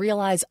amazing when you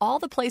realize all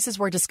the places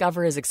where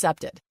Discover is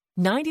accepted.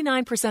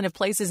 99% of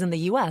places in the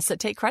U.S.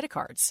 that take credit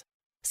cards.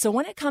 So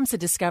when it comes to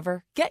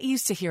Discover, get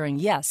used to hearing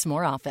yes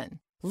more often.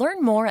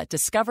 Learn more at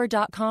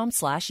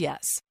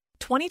discover.com/yes.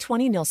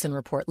 2020 Nielsen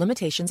Report.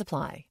 Limitations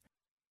apply.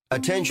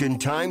 Attention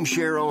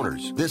timeshare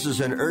owners. This is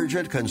an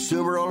urgent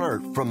consumer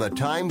alert from the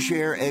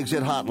Timeshare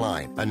Exit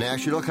Hotline, a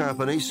national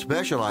company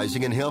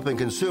specializing in helping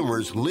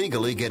consumers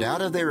legally get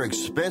out of their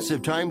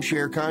expensive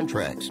timeshare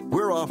contracts.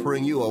 We're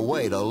offering you a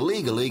way to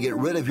legally get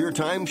rid of your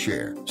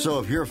timeshare. So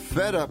if you're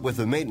fed up with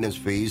the maintenance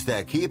fees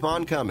that keep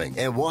on coming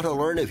and want to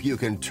learn if you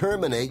can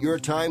terminate your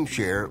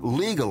timeshare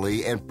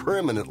legally and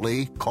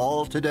permanently,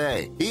 call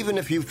today. Even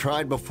if you've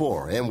tried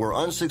before and were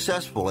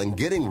unsuccessful in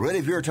getting rid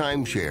of your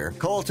timeshare,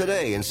 call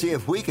today and see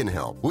if we can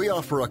help. We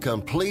offer a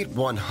complete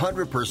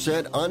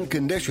 100%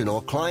 unconditional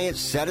client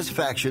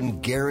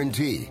satisfaction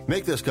guarantee.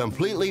 Make this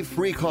completely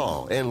free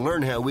call and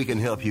learn how we can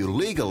help you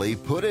legally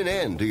put an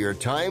end to your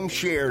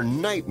timeshare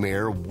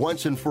nightmare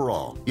once and for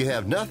all. You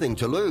have nothing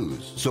to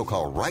lose, so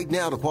call right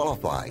now to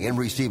qualify and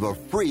receive a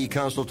free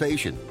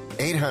consultation.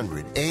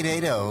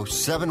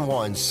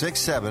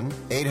 800-880-7167.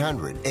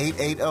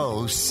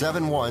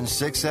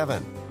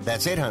 800-880-7167.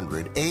 That's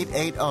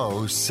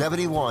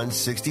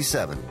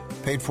 800-880-7167.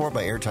 Paid for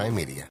by Airtime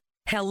Media.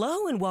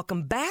 Hello and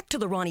welcome back to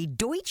the Ronnie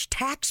Deutsch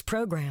Tax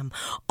Program.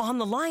 On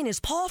the line is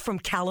Paul from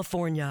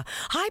California.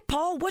 Hi,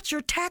 Paul. What's your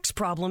tax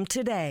problem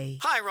today?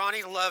 Hi,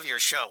 Ronnie. Love your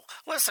show.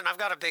 Listen, I've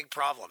got a big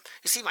problem.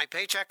 You see, my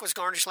paycheck was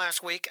garnished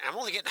last week, and I'm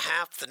only getting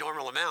half the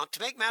normal amount. To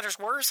make matters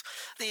worse,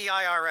 the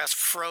IRS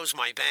froze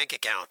my bank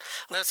account.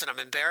 Listen, I'm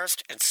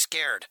embarrassed and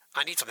scared.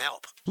 I need some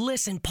help.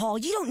 Listen, Paul,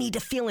 you don't need to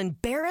feel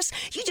embarrassed.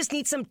 You just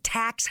need some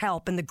tax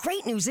help. And the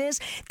great news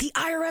is the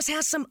IRS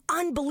has some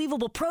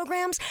unbelievable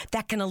programs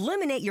that can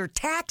eliminate your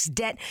tax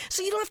debt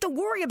so you don't have to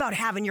worry about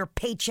having your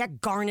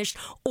paycheck garnished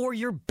or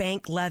your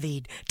bank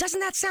levied.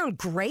 Doesn't that sound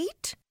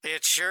great?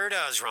 It sure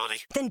does, Ronnie.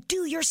 Then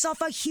do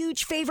yourself a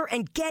huge favor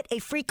and get a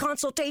free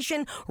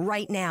consultation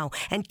right now.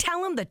 And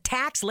tell them the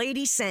tax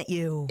lady sent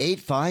you.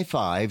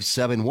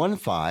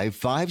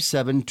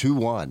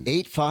 855-715-5721.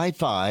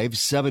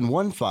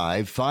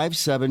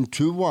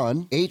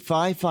 855-715-5721.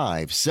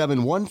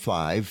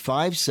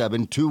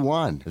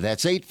 855-715-5721.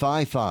 That's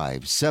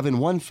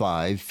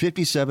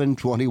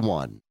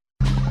 855-715-5721.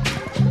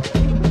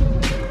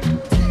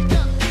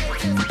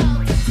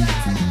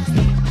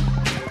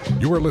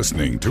 You are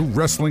listening to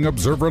Wrestling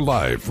Observer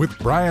Live with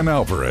Bryan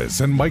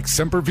Alvarez and Mike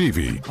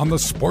Sempervive on the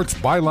Sports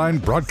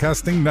Byline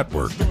Broadcasting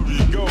Network.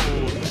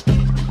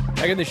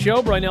 Back in the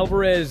show, Bryan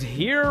Alvarez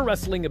here,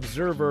 Wrestling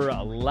Observer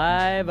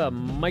Live.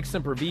 Mike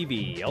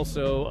Sempervive,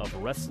 also of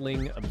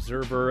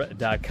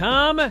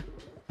WrestlingObserver.com.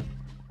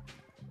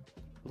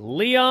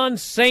 Leon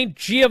St.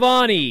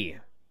 Giovanni,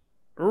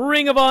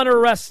 Ring of Honor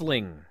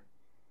Wrestling,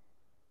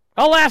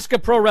 Alaska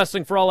Pro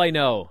Wrestling for all I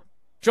know.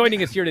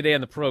 Joining us here today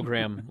on the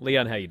program.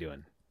 Leon, how you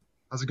doing?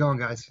 How's it going,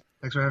 guys?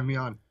 Thanks for having me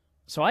on.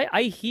 So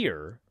I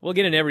hear, we'll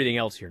get into everything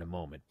else here in a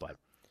moment, but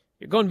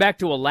you're going back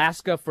to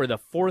Alaska for the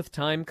 4th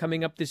time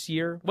coming up this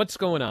year. What's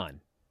going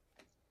on?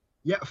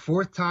 Yeah,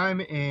 4th time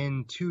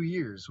in 2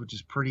 years, which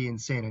is pretty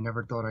insane. I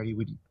never thought I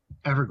would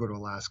ever go to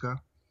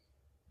Alaska.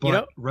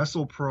 But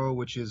Wrestle Pro,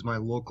 which is my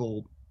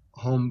local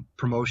home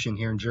promotion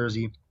here in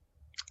Jersey,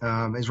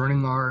 is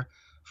running our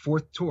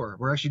 4th tour.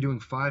 We're actually doing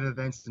 5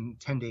 events in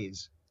 10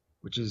 days,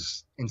 which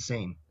is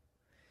insane.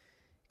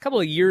 A couple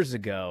of years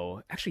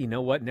ago, actually, you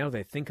know what? Now that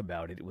I think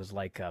about it, it was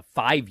like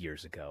 5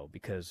 years ago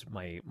because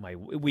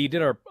we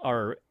did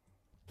our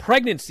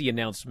pregnancy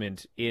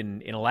announcement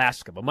in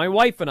Alaska, but my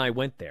wife and I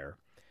went there.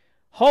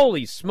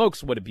 Holy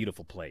smokes, what a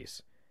beautiful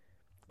place.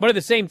 But at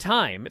the same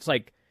time, it's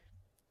like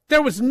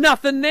there was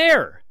nothing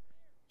there.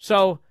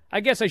 So I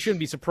guess I shouldn't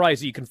be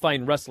surprised that you can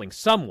find wrestling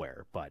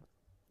somewhere, but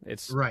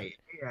it's... Right.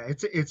 Yeah,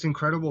 it's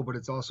incredible, but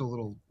it's also a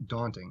little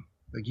daunting.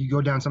 Like, you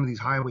go down some of these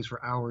highways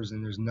for hours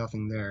and there's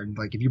nothing there.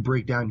 Like, if you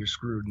break down, you're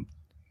screwed.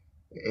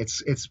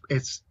 It's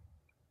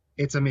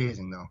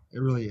amazing, though.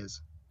 It really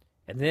is.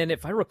 And then,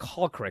 if I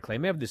recall correctly, I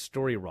may have this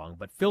story wrong,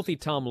 but Filthy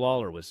Tom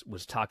Lawler was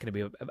talking to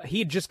me. He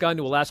had just gone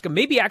to Alaska,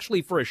 maybe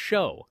actually for a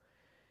show.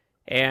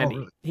 And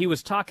really? he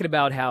was talking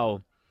about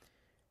how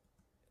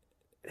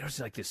there was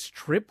like this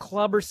strip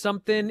club or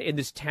something in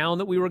this town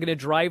that we were going to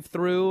drive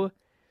through.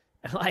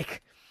 And,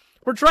 like,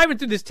 we're driving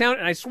through this town,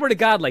 and I swear to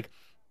God, like,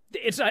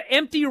 it's an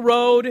empty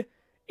road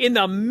in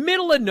the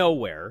middle of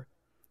nowhere.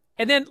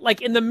 And then, like,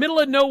 in the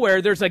middle of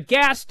nowhere, there's a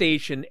gas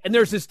station, and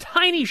there's this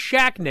tiny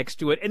shack next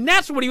to it. And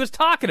that's what he was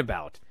talking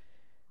about.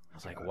 I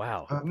was like,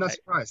 wow. I'm not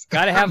surprised.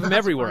 Got to have them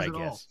everywhere, I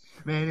guess.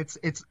 Man, it's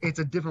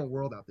a different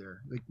world out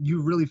there. Like,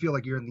 you really feel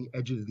like you're on the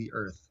edge of the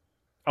earth.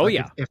 Oh, like,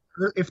 yeah.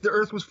 If the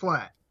earth was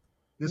flat,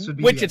 this would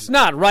be... Which it's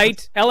not,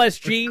 right?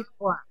 LSG?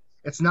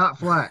 It's not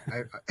flat.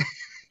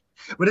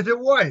 But if it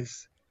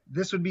was,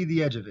 this would be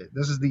the edge of it.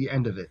 This is the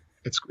end of it.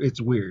 It's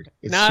weird.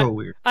 It's so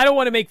weird. I don't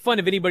want to make fun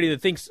of anybody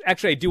that thinks...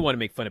 Actually, I do want to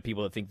make fun of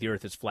people that think the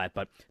earth is flat,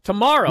 but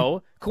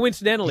tomorrow,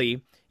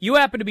 coincidentally, you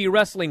happen to be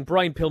wrestling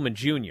Brian Pillman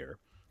Jr.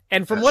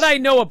 And from what I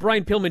know of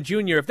Brian Pillman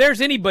Jr., if there's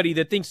anybody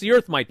that thinks the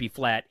earth might be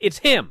flat, it's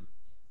him.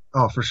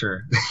 Oh, for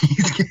sure.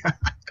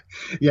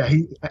 Yeah,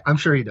 I'm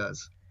sure he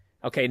does.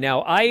 Okay,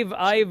 now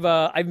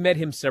I've met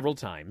him several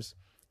times,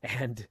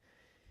 and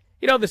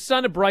the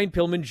son of Brian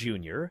Pillman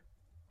Jr.,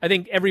 I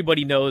think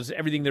everybody knows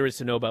everything there is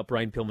to know about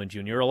Brian Pillman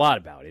Jr., a lot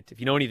about it, if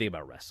you know anything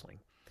about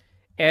wrestling.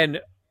 And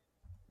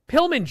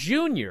Pillman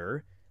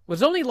Jr.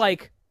 was only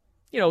 3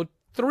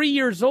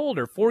 years old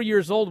or 4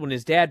 years old when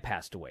his dad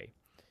passed away.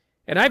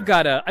 And I've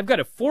got a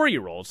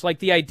 4-year-old. So, like,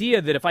 the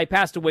idea that if I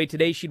passed away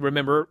today, she'd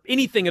remember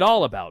anything at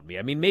all about me.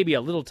 I mean, maybe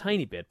a little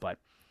tiny bit, but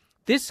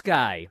this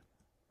guy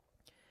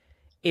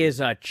is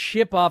a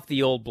chip off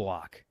the old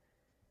block.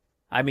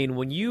 I mean,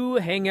 when you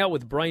hang out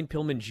with Brian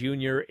Pillman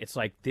Jr., it's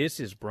like, this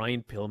is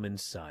Brian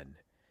Pillman's son.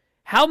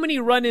 How many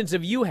run-ins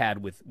have you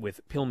had with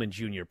Pillman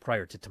Jr.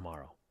 prior to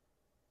tomorrow?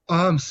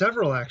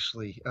 Several,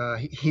 actually.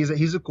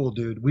 He's a cool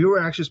dude. We were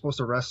actually supposed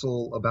to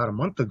wrestle about a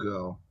month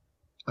ago.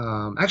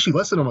 Actually,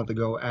 less than a month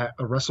ago at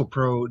a Wrestle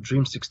Pro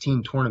Dream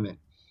 16 tournament.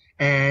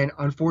 And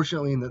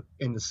unfortunately,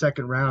 in the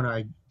second round,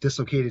 I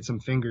dislocated some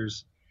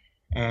fingers,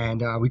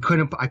 and I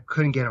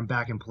couldn't get him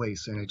back in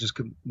place, and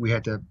we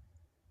had to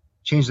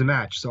change the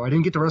match. So I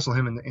didn't get to wrestle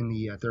him in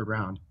the third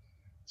round.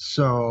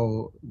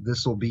 So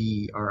this will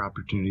be our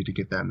opportunity to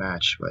get that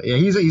match. But yeah,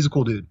 he's a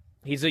cool dude.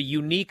 He's a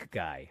unique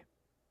guy.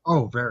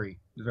 Oh, very,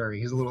 very.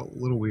 He's a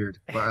little weird,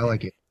 but I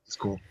like it. It's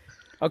cool.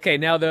 Okay,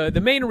 now the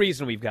main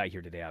reason we've got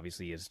here today,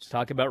 obviously, is to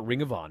talk about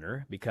Ring of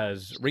Honor,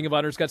 because Ring of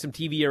Honor's got some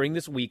TV airing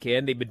this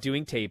weekend. They've been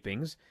doing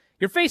tapings.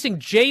 You're facing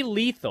Jay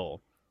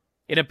Lethal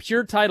in a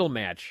pure title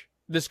match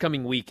this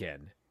coming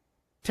weekend.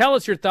 Tell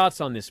us your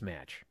thoughts on this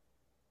match.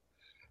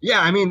 Yeah,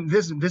 I mean,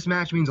 this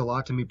match means a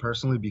lot to me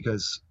personally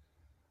because,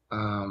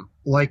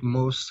 like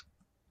most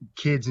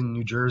kids in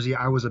New Jersey,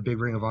 I was a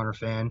big Ring of Honor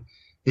fan.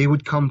 They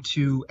would come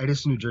to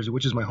Edison, New Jersey,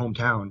 which is my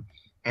hometown.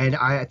 And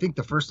I think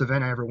the first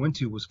event I ever went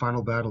to was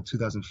Final Battle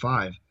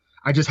 2005.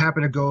 I just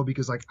happened to go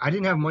because like I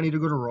didn't have money to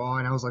go to Raw,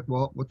 and I was like,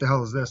 well, what the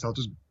hell is this?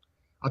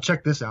 I'll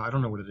check this out. I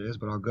don't know what it is,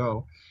 but I'll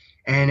go.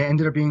 And it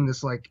ended up being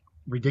this like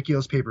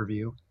ridiculous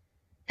pay-per-view.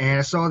 And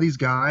I saw these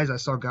guys. I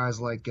saw guys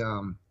like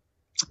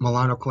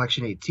Milano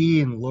Collection AT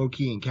and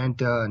Loki and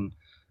Kenta, and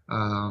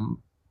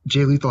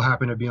Jay Lethal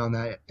happened to be on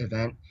that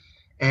event.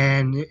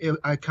 And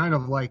I kind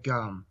of like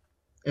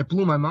it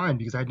blew my mind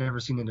because I'd never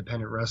seen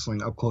independent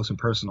wrestling up close and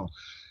personal.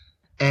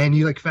 And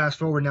you like fast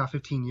forward now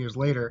 15 years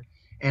later,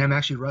 and I'm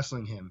actually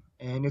wrestling him.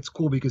 And it's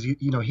cool because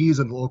he's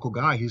a local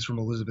guy. He's from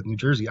Elizabeth, New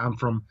Jersey. I'm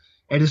from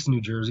Edison,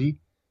 New Jersey,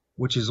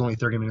 which is only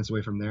 30 minutes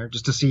away from there.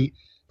 Just to see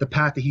the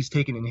path that he's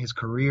taken in his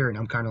career, and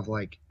I'm kind of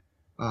like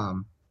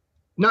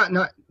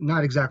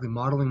not exactly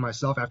modeling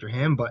myself after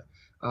him, but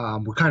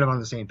we're kind of on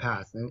the same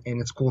path, and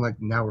it's cool. Like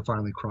now we're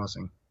finally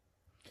crossing.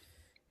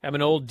 I'm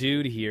an old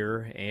dude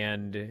here,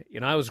 and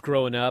I was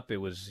growing up. It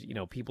was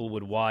people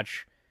would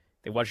watch.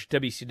 They watched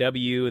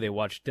WCW, they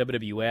watched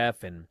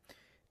WWF, and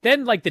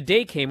then like the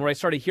day came where I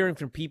started hearing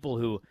from people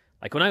who,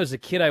 like when I was a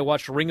kid, I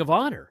watched Ring of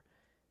Honor.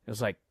 It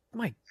was like,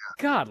 my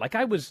God, like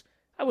I was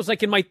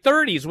like in my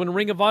 30s when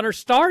Ring of Honor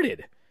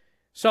started.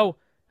 So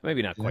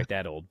maybe not quite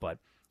that old, but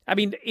I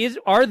mean,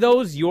 are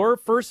those your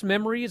first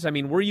memories? I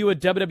mean, were you a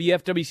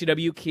WWF,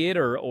 WCW kid,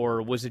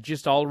 or was it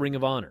just all Ring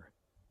of Honor?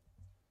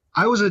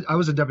 I was a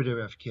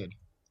WWF kid.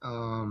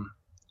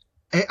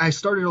 I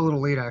started a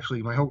little late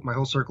actually. My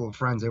whole circle of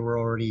friends, they were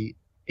already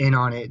in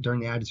on it during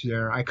the Attitude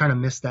Era. I kind of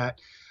missed that.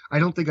 I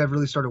don't think I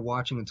really started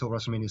watching until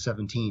WrestleMania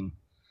 17,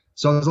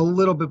 so I was a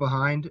little bit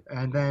behind.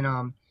 And then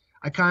I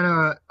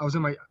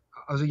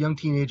was a young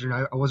teenager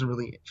and I wasn't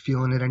really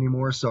feeling it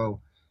anymore.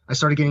 So I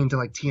started getting into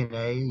like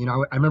TNA.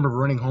 I remember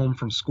running home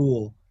from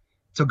school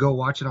to go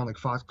watch it on like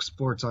Fox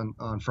Sports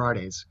on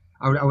Fridays.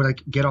 I would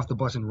like get off the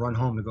bus and run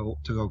home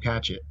to go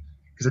catch it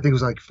because I think it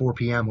was like 4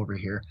 p.m. over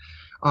here.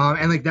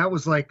 And like that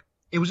was like,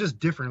 it was just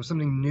different. It was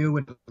something new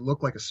and it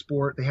looked like a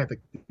sport. They had the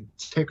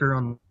ticker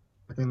on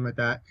thing like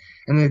that,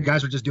 and the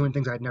guys were just doing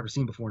things I had never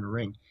seen before in the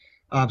ring.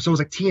 So it was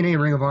like TNA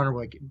and Ring of Honor were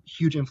like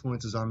huge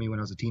influences on me when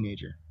I was a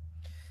teenager.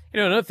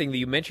 Another thing that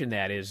you mentioned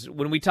that is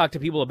when we talk to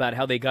people about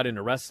how they got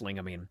into wrestling,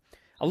 I mean,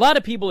 a lot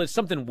of people, it's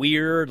something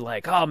weird,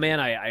 like, oh man,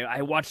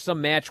 I watched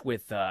some match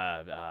with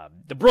the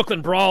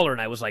Brooklyn Brawler,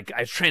 and I was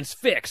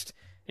transfixed.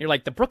 And you're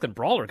like, the Brooklyn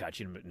Brawler got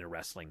you into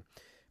wrestling.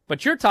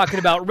 But you're talking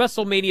about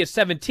WrestleMania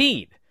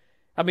 17.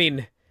 I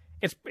mean,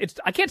 it's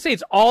I can't say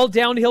it's all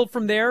downhill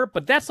from there,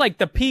 but that's like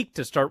the peak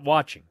to start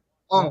watching.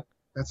 Oh,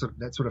 that's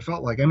what it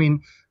felt like. I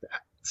mean,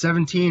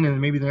 17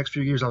 and maybe the next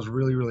few years I was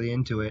really, really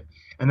into it.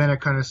 And then I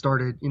kind of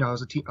started, I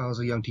was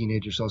a young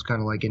teenager, so I was kind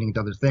of like getting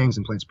into other things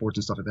and playing sports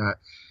and stuff like that.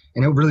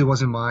 And it really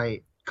wasn't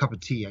my cup of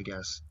tea, I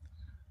guess.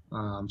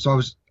 So I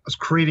was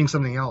creating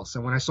something else.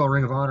 And when I saw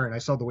Ring of Honor and I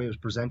saw the way it was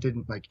presented,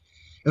 like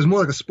it was more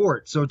like a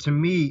sport. So to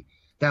me,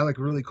 that like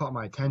really caught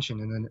my attention.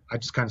 And then I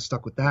just kind of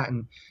stuck with that.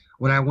 And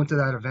when I went to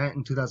that event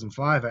in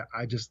 2005,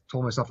 I just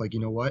told myself, like, you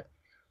know what?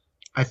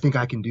 I think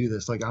I can do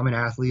this. Like, I'm an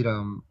athlete.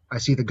 I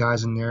see the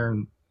guys in there,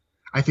 and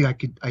I think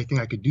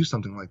I could do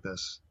something like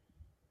this.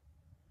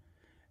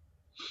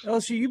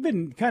 So you've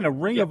been kind of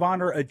Ring of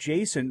Honor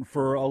adjacent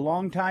for a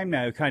long time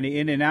now, kind of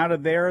in and out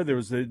of there. There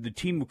was the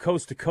team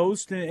Coast to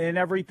Coast and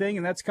everything,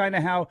 and that's kind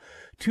of how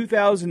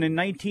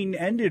 2019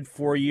 ended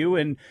for you.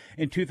 And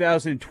in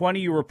 2020,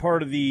 you were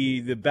part of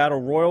the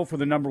Battle Royal for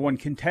the #1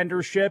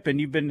 contendership, and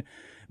you've been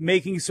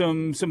making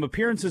some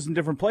appearances in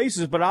different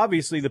places, but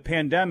obviously the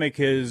pandemic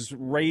has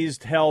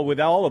raised hell with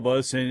all of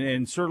us,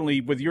 and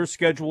certainly with your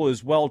schedule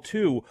as well,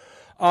 too.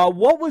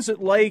 What was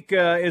it like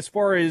as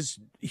far as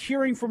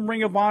hearing from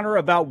Ring of Honor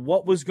about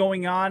what was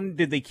going on?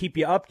 Did they keep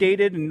you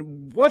updated?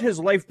 And what has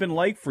life been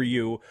like for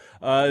you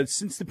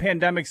since the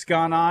pandemic's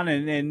gone on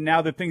and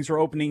now that things are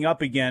opening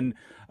up again?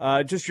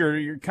 Just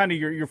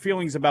your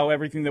feelings about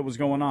everything that was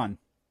going on.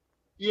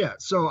 Yeah,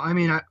 so, I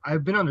mean,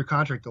 I've been under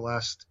contract the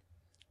last,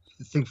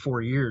 I think,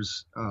 4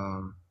 years.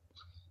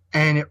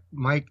 And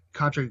my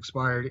contract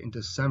expired in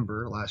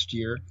December last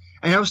year.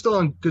 And I was still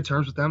on good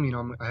terms with them.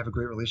 I have a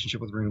great relationship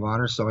with Ring of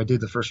Honor, so I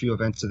did the first few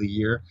events of the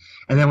year.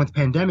 And then when the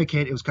pandemic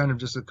hit, it was kind of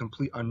just a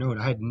complete unknown.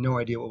 I had no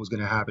idea what was going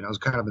to happen. I was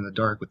kind of in the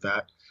dark with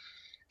that.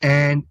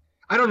 And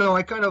I don't know,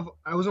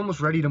 I was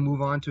almost ready to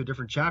move on to a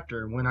different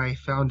chapter. When I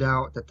found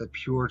out that the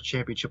Pure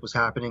Championship was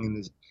happening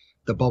and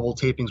the bubble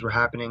tapings were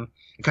happening,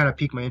 it kind of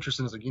piqued my interest.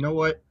 And I was like, you know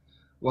what?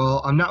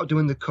 Well, I'm not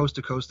doing the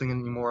coast-to-coast thing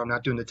anymore. I'm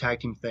not doing the tag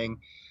team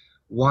thing.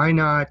 Why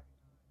not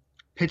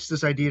pitch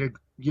this idea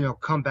to,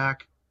 come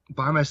back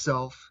by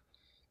myself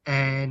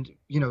and,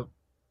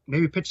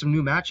 maybe pitch some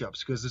new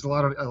matchups, because there's a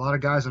lot of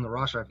guys on the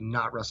roster I've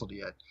not wrestled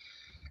yet.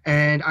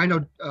 And I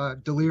know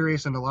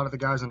Delirious and a lot of the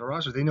guys on the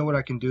roster, they know what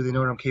I can do. They know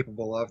what I'm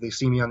capable of. They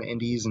see me on the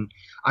indies, and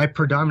I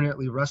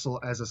predominantly wrestle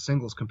as a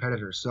singles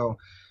competitor. So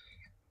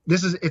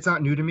it's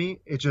not new to me.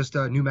 It's just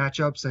new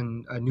matchups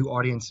and a new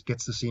audience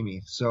gets to see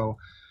me. So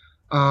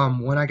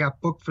when I got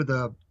booked for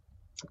the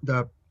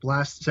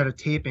last set of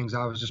tapings,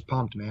 I was just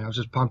pumped, man. I was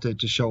just pumped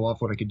to show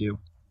off what I could do.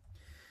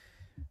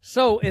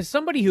 So, as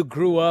somebody who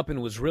grew up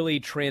and was really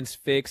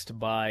transfixed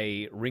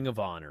by Ring of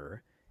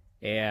Honor,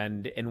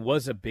 and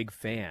was a big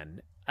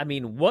fan. I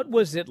mean, what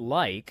was it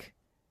like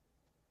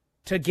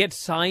to get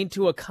signed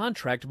to a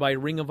contract by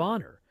Ring of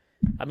Honor?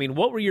 I mean,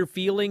 what were your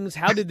feelings?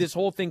 How did this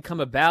whole thing come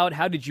about?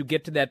 How did you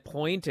get to that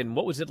point? And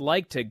what was it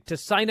like to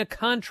sign a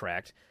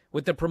contract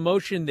with the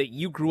promotion that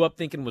you grew up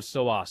thinking was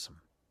so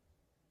awesome?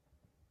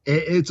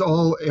 It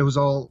was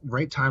all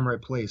right time, right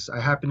place.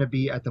 I happened to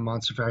be at the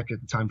Monster Factory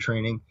at the time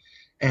training,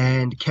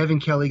 and Kevin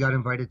Kelly got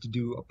invited to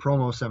do a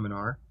promo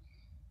seminar,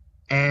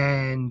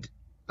 and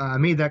I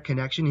made that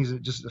connection. He's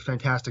just a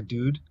fantastic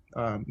dude.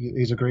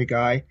 He's a great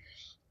guy,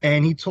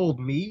 and he told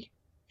me,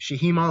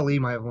 Shaheem Ali,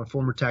 my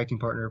former tag team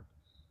partner,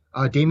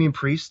 Damian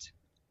Priest,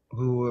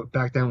 who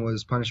back then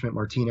was Punishment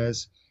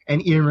Martinez,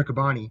 and Ian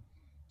Riccaboni,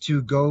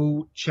 to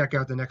go check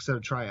out the next set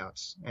of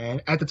tryouts.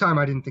 And at the time,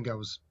 I didn't think I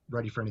was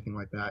ready for anything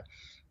like that,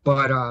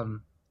 but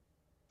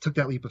took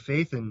that leap of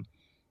faith and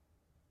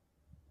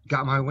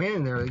got my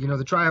win there. You know,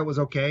 the tryout was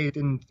okay. It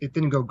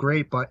didn't go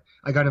great, but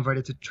I got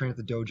invited to train at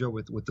the dojo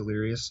with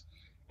Delirious,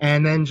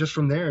 and then just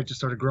from there, it just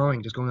started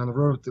growing, just going on the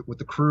road with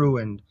the crew,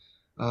 and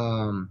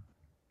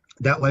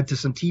that led to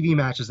some TV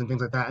matches and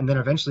things like that. And then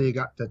eventually, I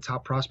got the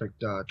Top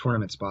Prospect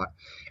tournament spot,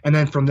 and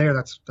then from there,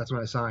 that's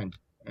when I signed,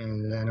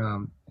 and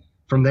then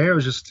from there,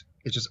 it's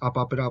just up,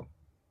 up, and up.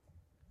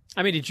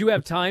 I mean, did you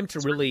have time to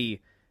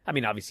really? I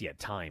mean, obviously you had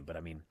time, but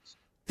I mean,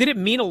 did it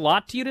mean a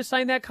lot to you to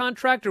sign that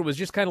contract, or was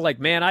just kind of like,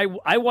 man,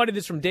 I wanted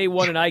this from day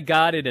one and I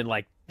got it, and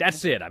like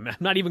that's it. I'm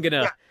not even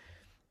gonna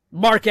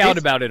mark out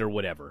about it or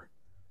whatever.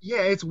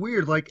 Yeah, it's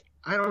weird. Like,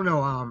 I don't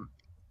know.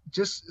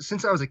 Just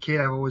since I was a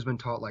kid, I've always been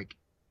taught, like,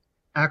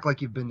 act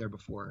like you've been there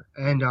before,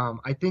 and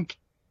I think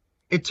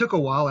it took a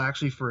while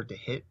actually for it to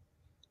hit.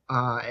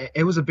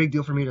 It was a big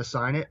deal for me to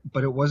sign it,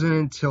 but it wasn't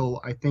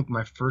until I think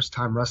my first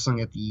time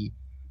wrestling at the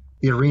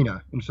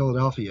arena in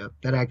Philadelphia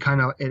that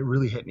it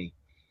really hit me.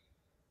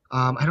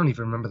 I don't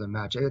even remember the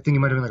match. I think it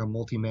might have been like a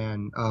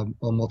multi-man,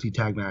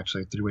 multi-tag match,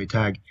 like 3-way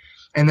tag.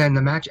 And then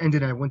the match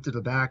ended, and I went to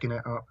the back, and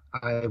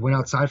I went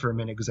outside for a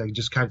minute because I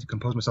just kind of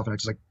composed myself, and I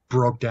just like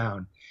broke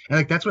down. And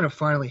like that's when it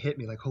finally hit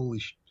me, like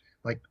holy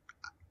like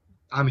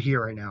I'm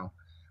here right now.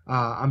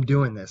 I'm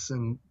doing this,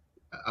 and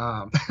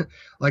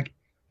like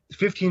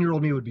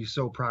 15-year-old me would be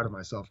so proud of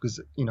myself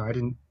because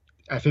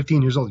at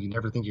 15 years old you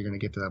never think you're going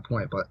to get to that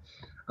point, but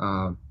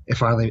I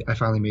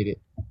finally made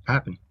it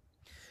happen.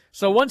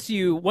 So once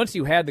you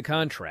had the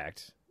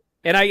contract,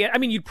 and I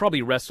mean you'd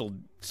probably wrestled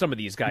some of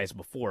these guys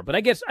before, but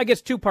I guess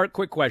 2-part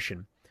quick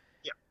question.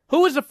 Yeah.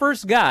 Who was the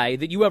first guy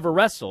that you ever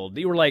wrestled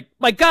that you were like,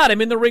 my God,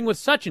 I'm in the ring with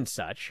such and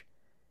such?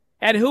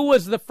 And who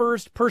was the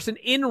first person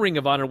in Ring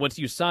of Honor once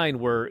you signed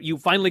where you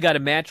finally got a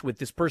match with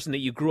this person that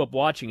you grew up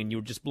watching and you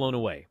were just blown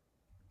away?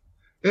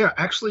 Yeah,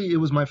 actually, it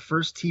was my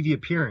first TV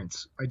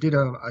appearance. I did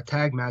a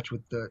tag match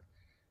with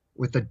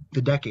the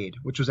Decade,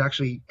 which was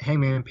actually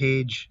Hangman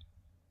Page,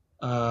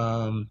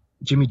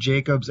 Jimmy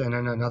Jacobs, and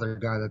then another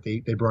guy that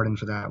they brought in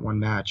for that one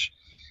match.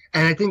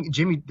 And I think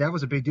that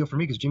was a big deal for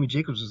me because Jimmy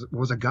Jacobs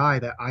was a guy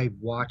that I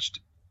watched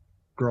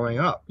growing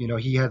up. You know,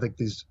 he had like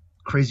these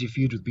crazy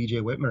feuds with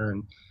BJ Whitmer,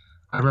 and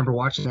I remember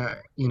watching that,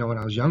 when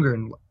I was younger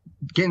and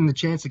getting the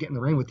chance to get in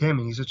the ring with him.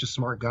 And he's such a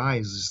smart guy.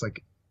 He's just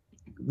like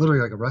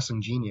literally like a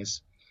wrestling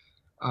genius.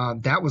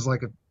 That was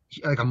like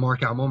a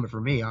mark out moment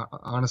for me,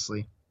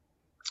 honestly.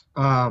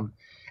 And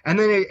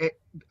then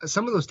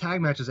some of those tag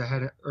matches I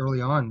had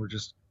early on were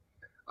just,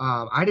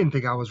 I didn't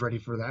think I was ready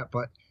for that,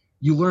 but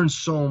you learn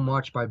so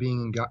much by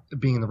being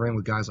in the ring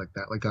with guys like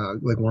that, like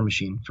War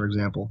Machine, for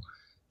example.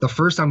 The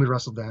first time we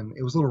wrestled them,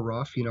 it was a little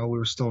rough. We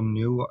were still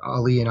new.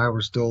 Ali and I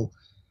were still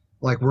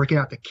like working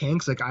out the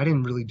kinks. Like I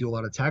didn't really do a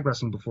lot of tag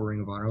wrestling before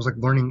Ring of Honor. I was like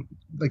learning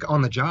like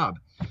on the job.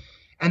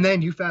 And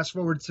then you fast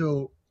forward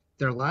to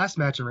their last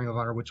match in Ring of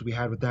Honor, which we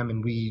had with them,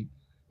 and we,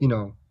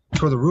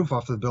 tore the roof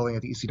off of the building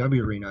at the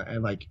ECW arena,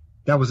 and like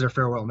that was their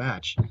farewell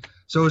match.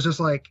 So it was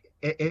just like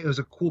it was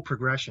a cool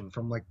progression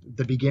from like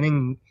the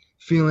beginning,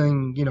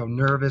 feeling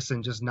nervous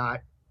and just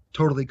not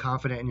totally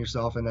confident in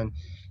yourself, and then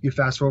you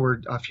fast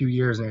forward a few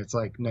years and it's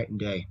like night and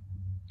day.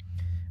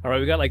 All right,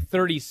 we got like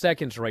 30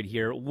 seconds right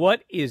here.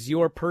 What is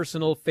your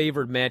personal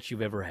favorite match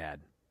you've ever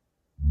had?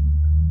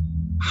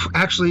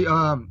 Actually,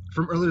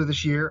 from earlier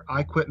this year,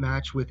 I quit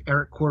match with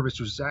Eric Corvus,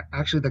 which was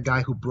actually the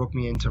guy who broke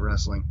me into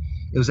wrestling.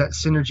 It was at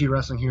Synergy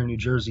Wrestling here in New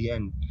Jersey,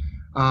 and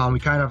we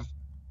kind of,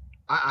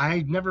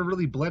 I never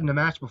really bled in a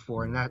match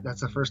before, and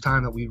that's the first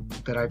time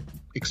that I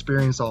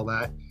experienced all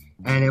that,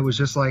 and it was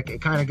just like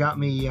it kind of got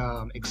me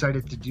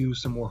excited to do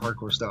some more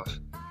hardcore stuff.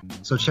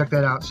 So check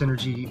that out,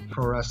 Synergy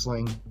Pro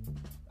Wrestling,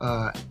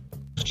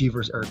 G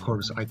versus Eric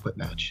Corvus, I quit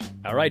match.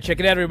 All right,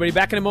 check it out, everybody.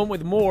 Back in a moment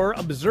with more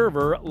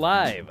Observer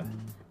Live.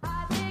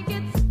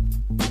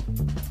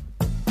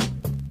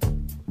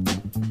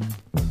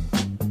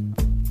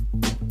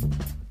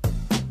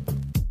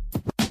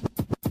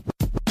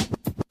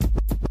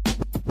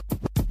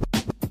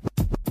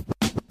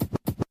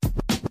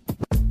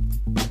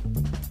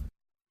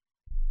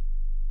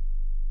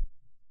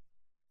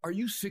 Are Are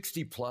you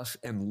 60 plus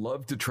and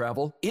love to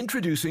travel?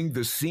 Introducing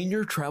the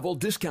Senior Travel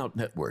Discount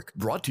Network,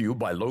 brought to you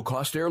by Low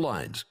Cost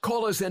Airlines.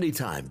 Call us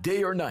anytime,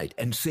 day or night,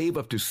 and save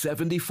up to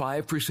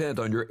 75%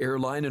 on your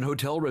airline and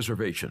hotel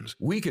reservations.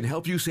 We can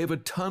help you save a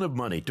ton of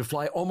money to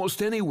fly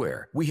almost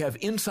anywhere. We have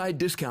inside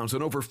discounts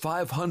on over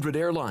 500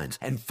 airlines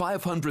and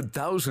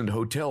 500,000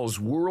 hotels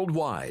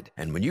worldwide.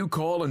 And when you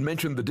call and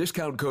mention the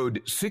discount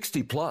code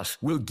 60 plus,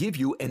 we'll give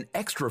you an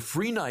extra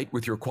free night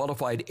with your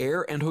qualified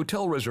air and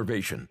hotel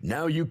reservation.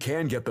 Now you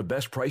can get the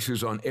best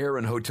prices on air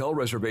and hotel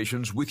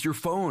reservations with your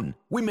phone.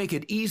 We make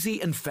it easy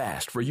and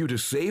fast for you to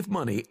save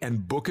money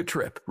and book a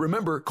trip.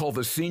 Remember, call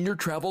the Senior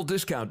Travel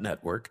Discount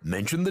Network,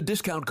 mention the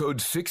discount code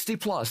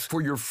 60plus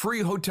for your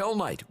free hotel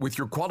night with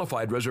your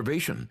qualified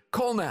reservation.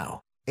 Call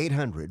now.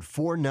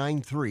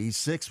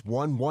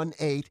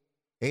 800-493-6118.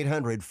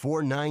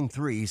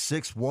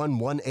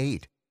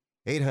 800-493-6118.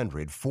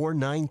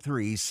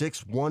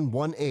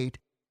 800-493-6118.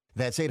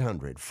 That's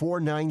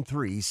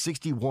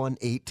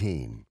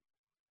 800-493-6118.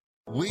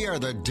 We are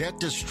the Debt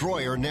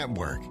Destroyer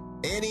Network.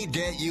 Any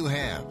debt you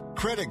have,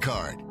 credit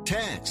card,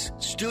 tax,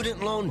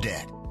 student loan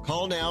debt,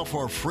 call now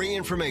for free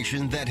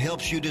information that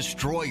helps you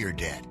destroy your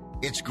debt.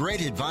 It's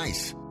great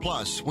advice.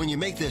 Plus, when you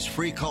make this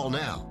free call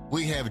now,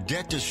 we have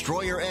Debt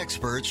Destroyer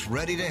experts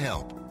ready to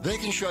help. They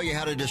can show you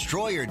how to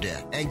destroy your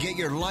debt and get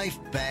your life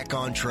back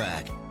on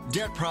track.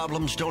 Debt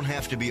problems don't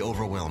have to be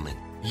overwhelming.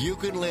 You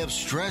can live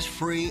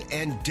stress-free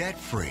and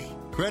debt-free.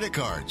 Credit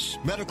cards,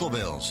 medical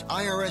bills,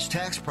 IRS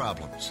tax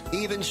problems,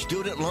 even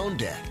student loan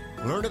debt.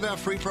 Learn about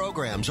free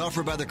programs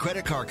offered by the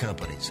credit card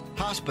companies,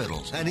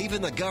 hospitals, and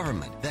even the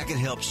government that can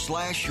help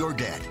slash your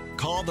debt.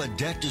 Call the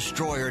Debt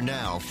Destroyer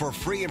now for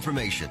free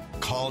information.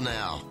 Call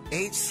now.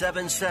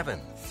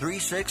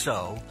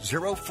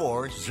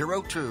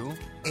 877-360-0402.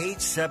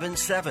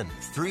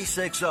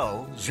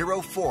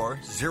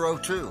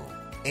 877-360-0402.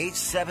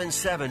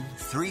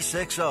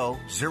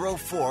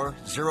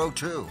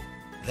 877-360-0402.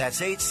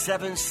 That's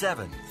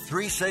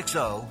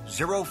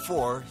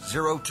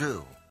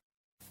 877-360-0402.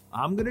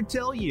 I'm going to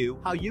tell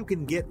you how you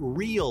can get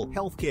real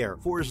health care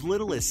for as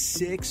little as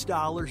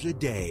 $6 a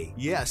day.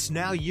 Yes,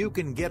 now you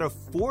can get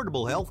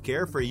affordable health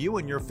care for you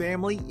and your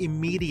family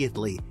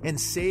immediately and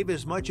save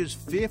as much as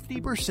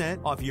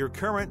 50% off your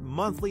current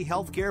monthly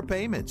health care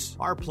payments.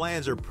 Our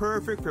plans are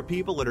perfect for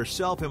people that are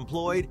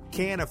self-employed,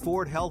 can't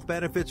afford health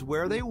benefits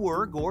where they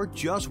work, or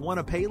just want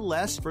to pay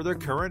less for their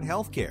current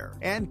health care.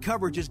 And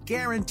coverage is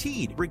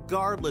guaranteed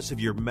regardless of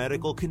your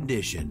medical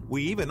condition.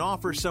 We even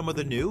offer some of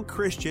the new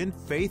Christian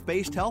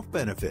faith-based health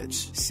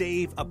benefits.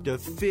 Save up to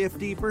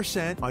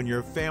 50% on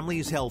your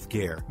family's health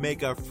care.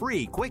 Make a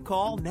free quick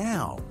call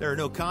now. There are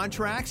no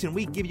contracts, and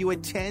we give you a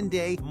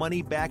 10-day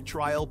money-back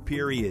trial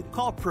period.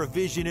 Call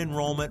Provision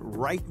Enrollment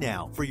right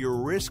now for your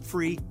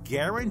risk-free,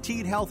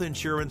 guaranteed health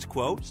insurance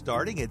quote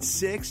starting at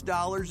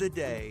 $6 a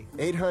day.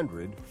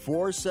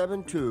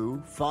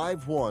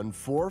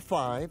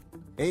 800-472-5145.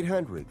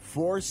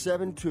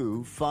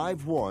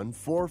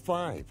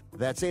 800-472-5145.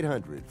 That's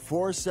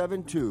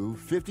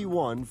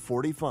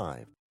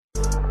 800-472-5145.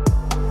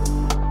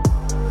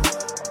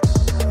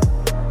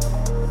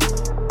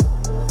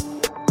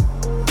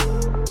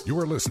 You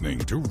are listening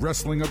to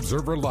Wrestling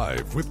Observer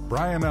Live with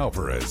Bryan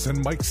Alvarez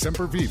and Mike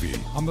Sempervive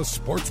on the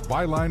Sports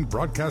Byline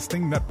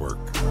Broadcasting Network.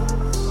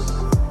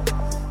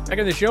 Back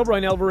on the show,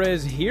 Bryan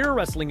Alvarez here,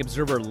 Wrestling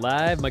Observer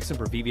Live. Mike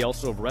Sempervive,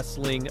 also of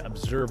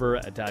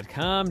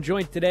WrestlingObserver.com.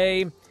 Joined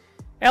today,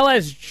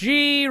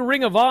 LSG,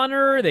 Ring of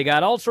Honor. They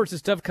got all sorts of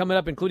stuff coming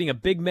up, including a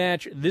big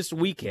match this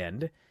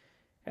weekend.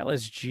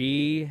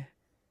 LSG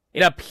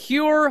in a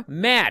pure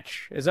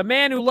match. As a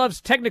man who loves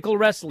technical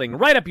wrestling,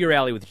 right up your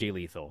alley with Jay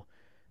Lethal.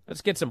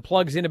 Let's get some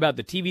plugs in about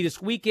the TV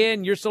this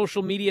weekend, your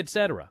social media,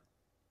 etc.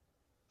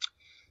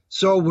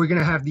 So we're going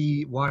to have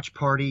the watch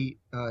party.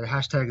 The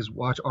hashtag is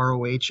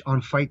WatchROH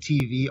on Fight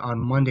TV on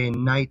Monday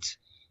night.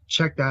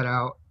 Check that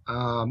out.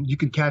 You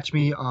can catch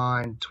me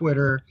on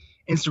Twitter,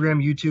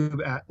 Instagram, YouTube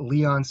at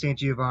Leon St.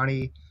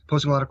 Giovanni,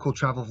 posting a lot of cool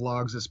travel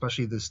vlogs,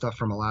 especially the stuff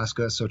from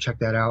Alaska. So check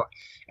that out.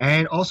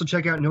 And also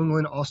check out New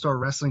England All-Star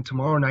Wrestling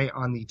tomorrow night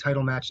on the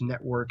Title Match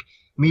Network.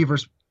 Me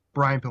versus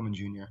Brian Pillman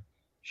Jr.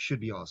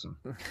 Should be awesome.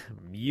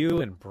 You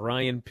and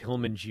Brian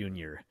Pillman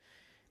Jr.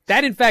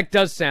 That, in fact,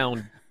 does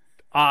sound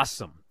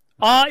awesome.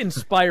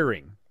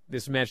 Awe-inspiring,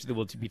 this match that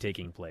will be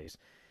taking place.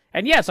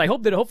 And yes, I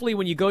hope that hopefully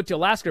when you go to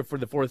Alaska for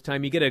the fourth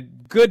time, you get a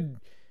good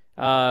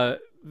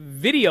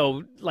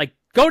video, like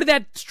go to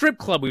that strip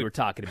club we were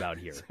talking about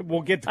here.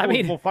 We'll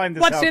find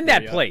this what's out in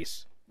that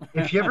place?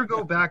 If you ever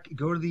go back,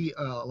 go to the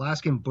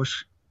Alaskan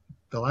Bush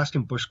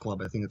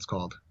Club, I think it's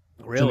called.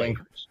 Really?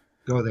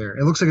 Go there.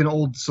 It looks like an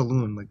old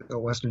saloon, like a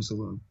Western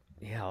saloon.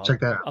 Yeah,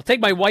 check that out. I'll take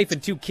my wife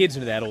and 2 kids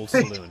into that old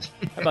saloon.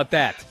 How about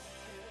that?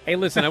 Hey,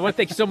 listen, I want to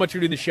thank you so much for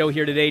doing the show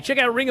here today. Check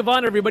out Ring of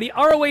Honor, everybody.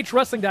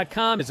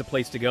 ROHWrestling.com is a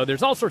place to go.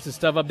 There's all sorts of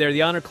stuff up there.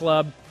 The Honor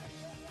Club,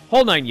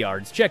 whole 9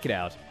 yards. Check it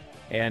out.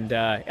 And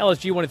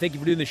LSG, I want to thank you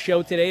for doing the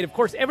show today. And, of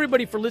course,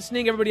 everybody for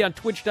listening, everybody on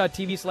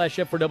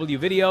twitch.tv/F4W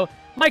video.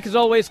 Mike, as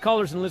always,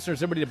 callers and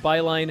listeners, everybody to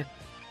Byline.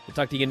 We'll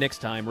talk to you again next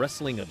time.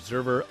 Wrestling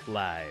Observer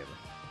Live.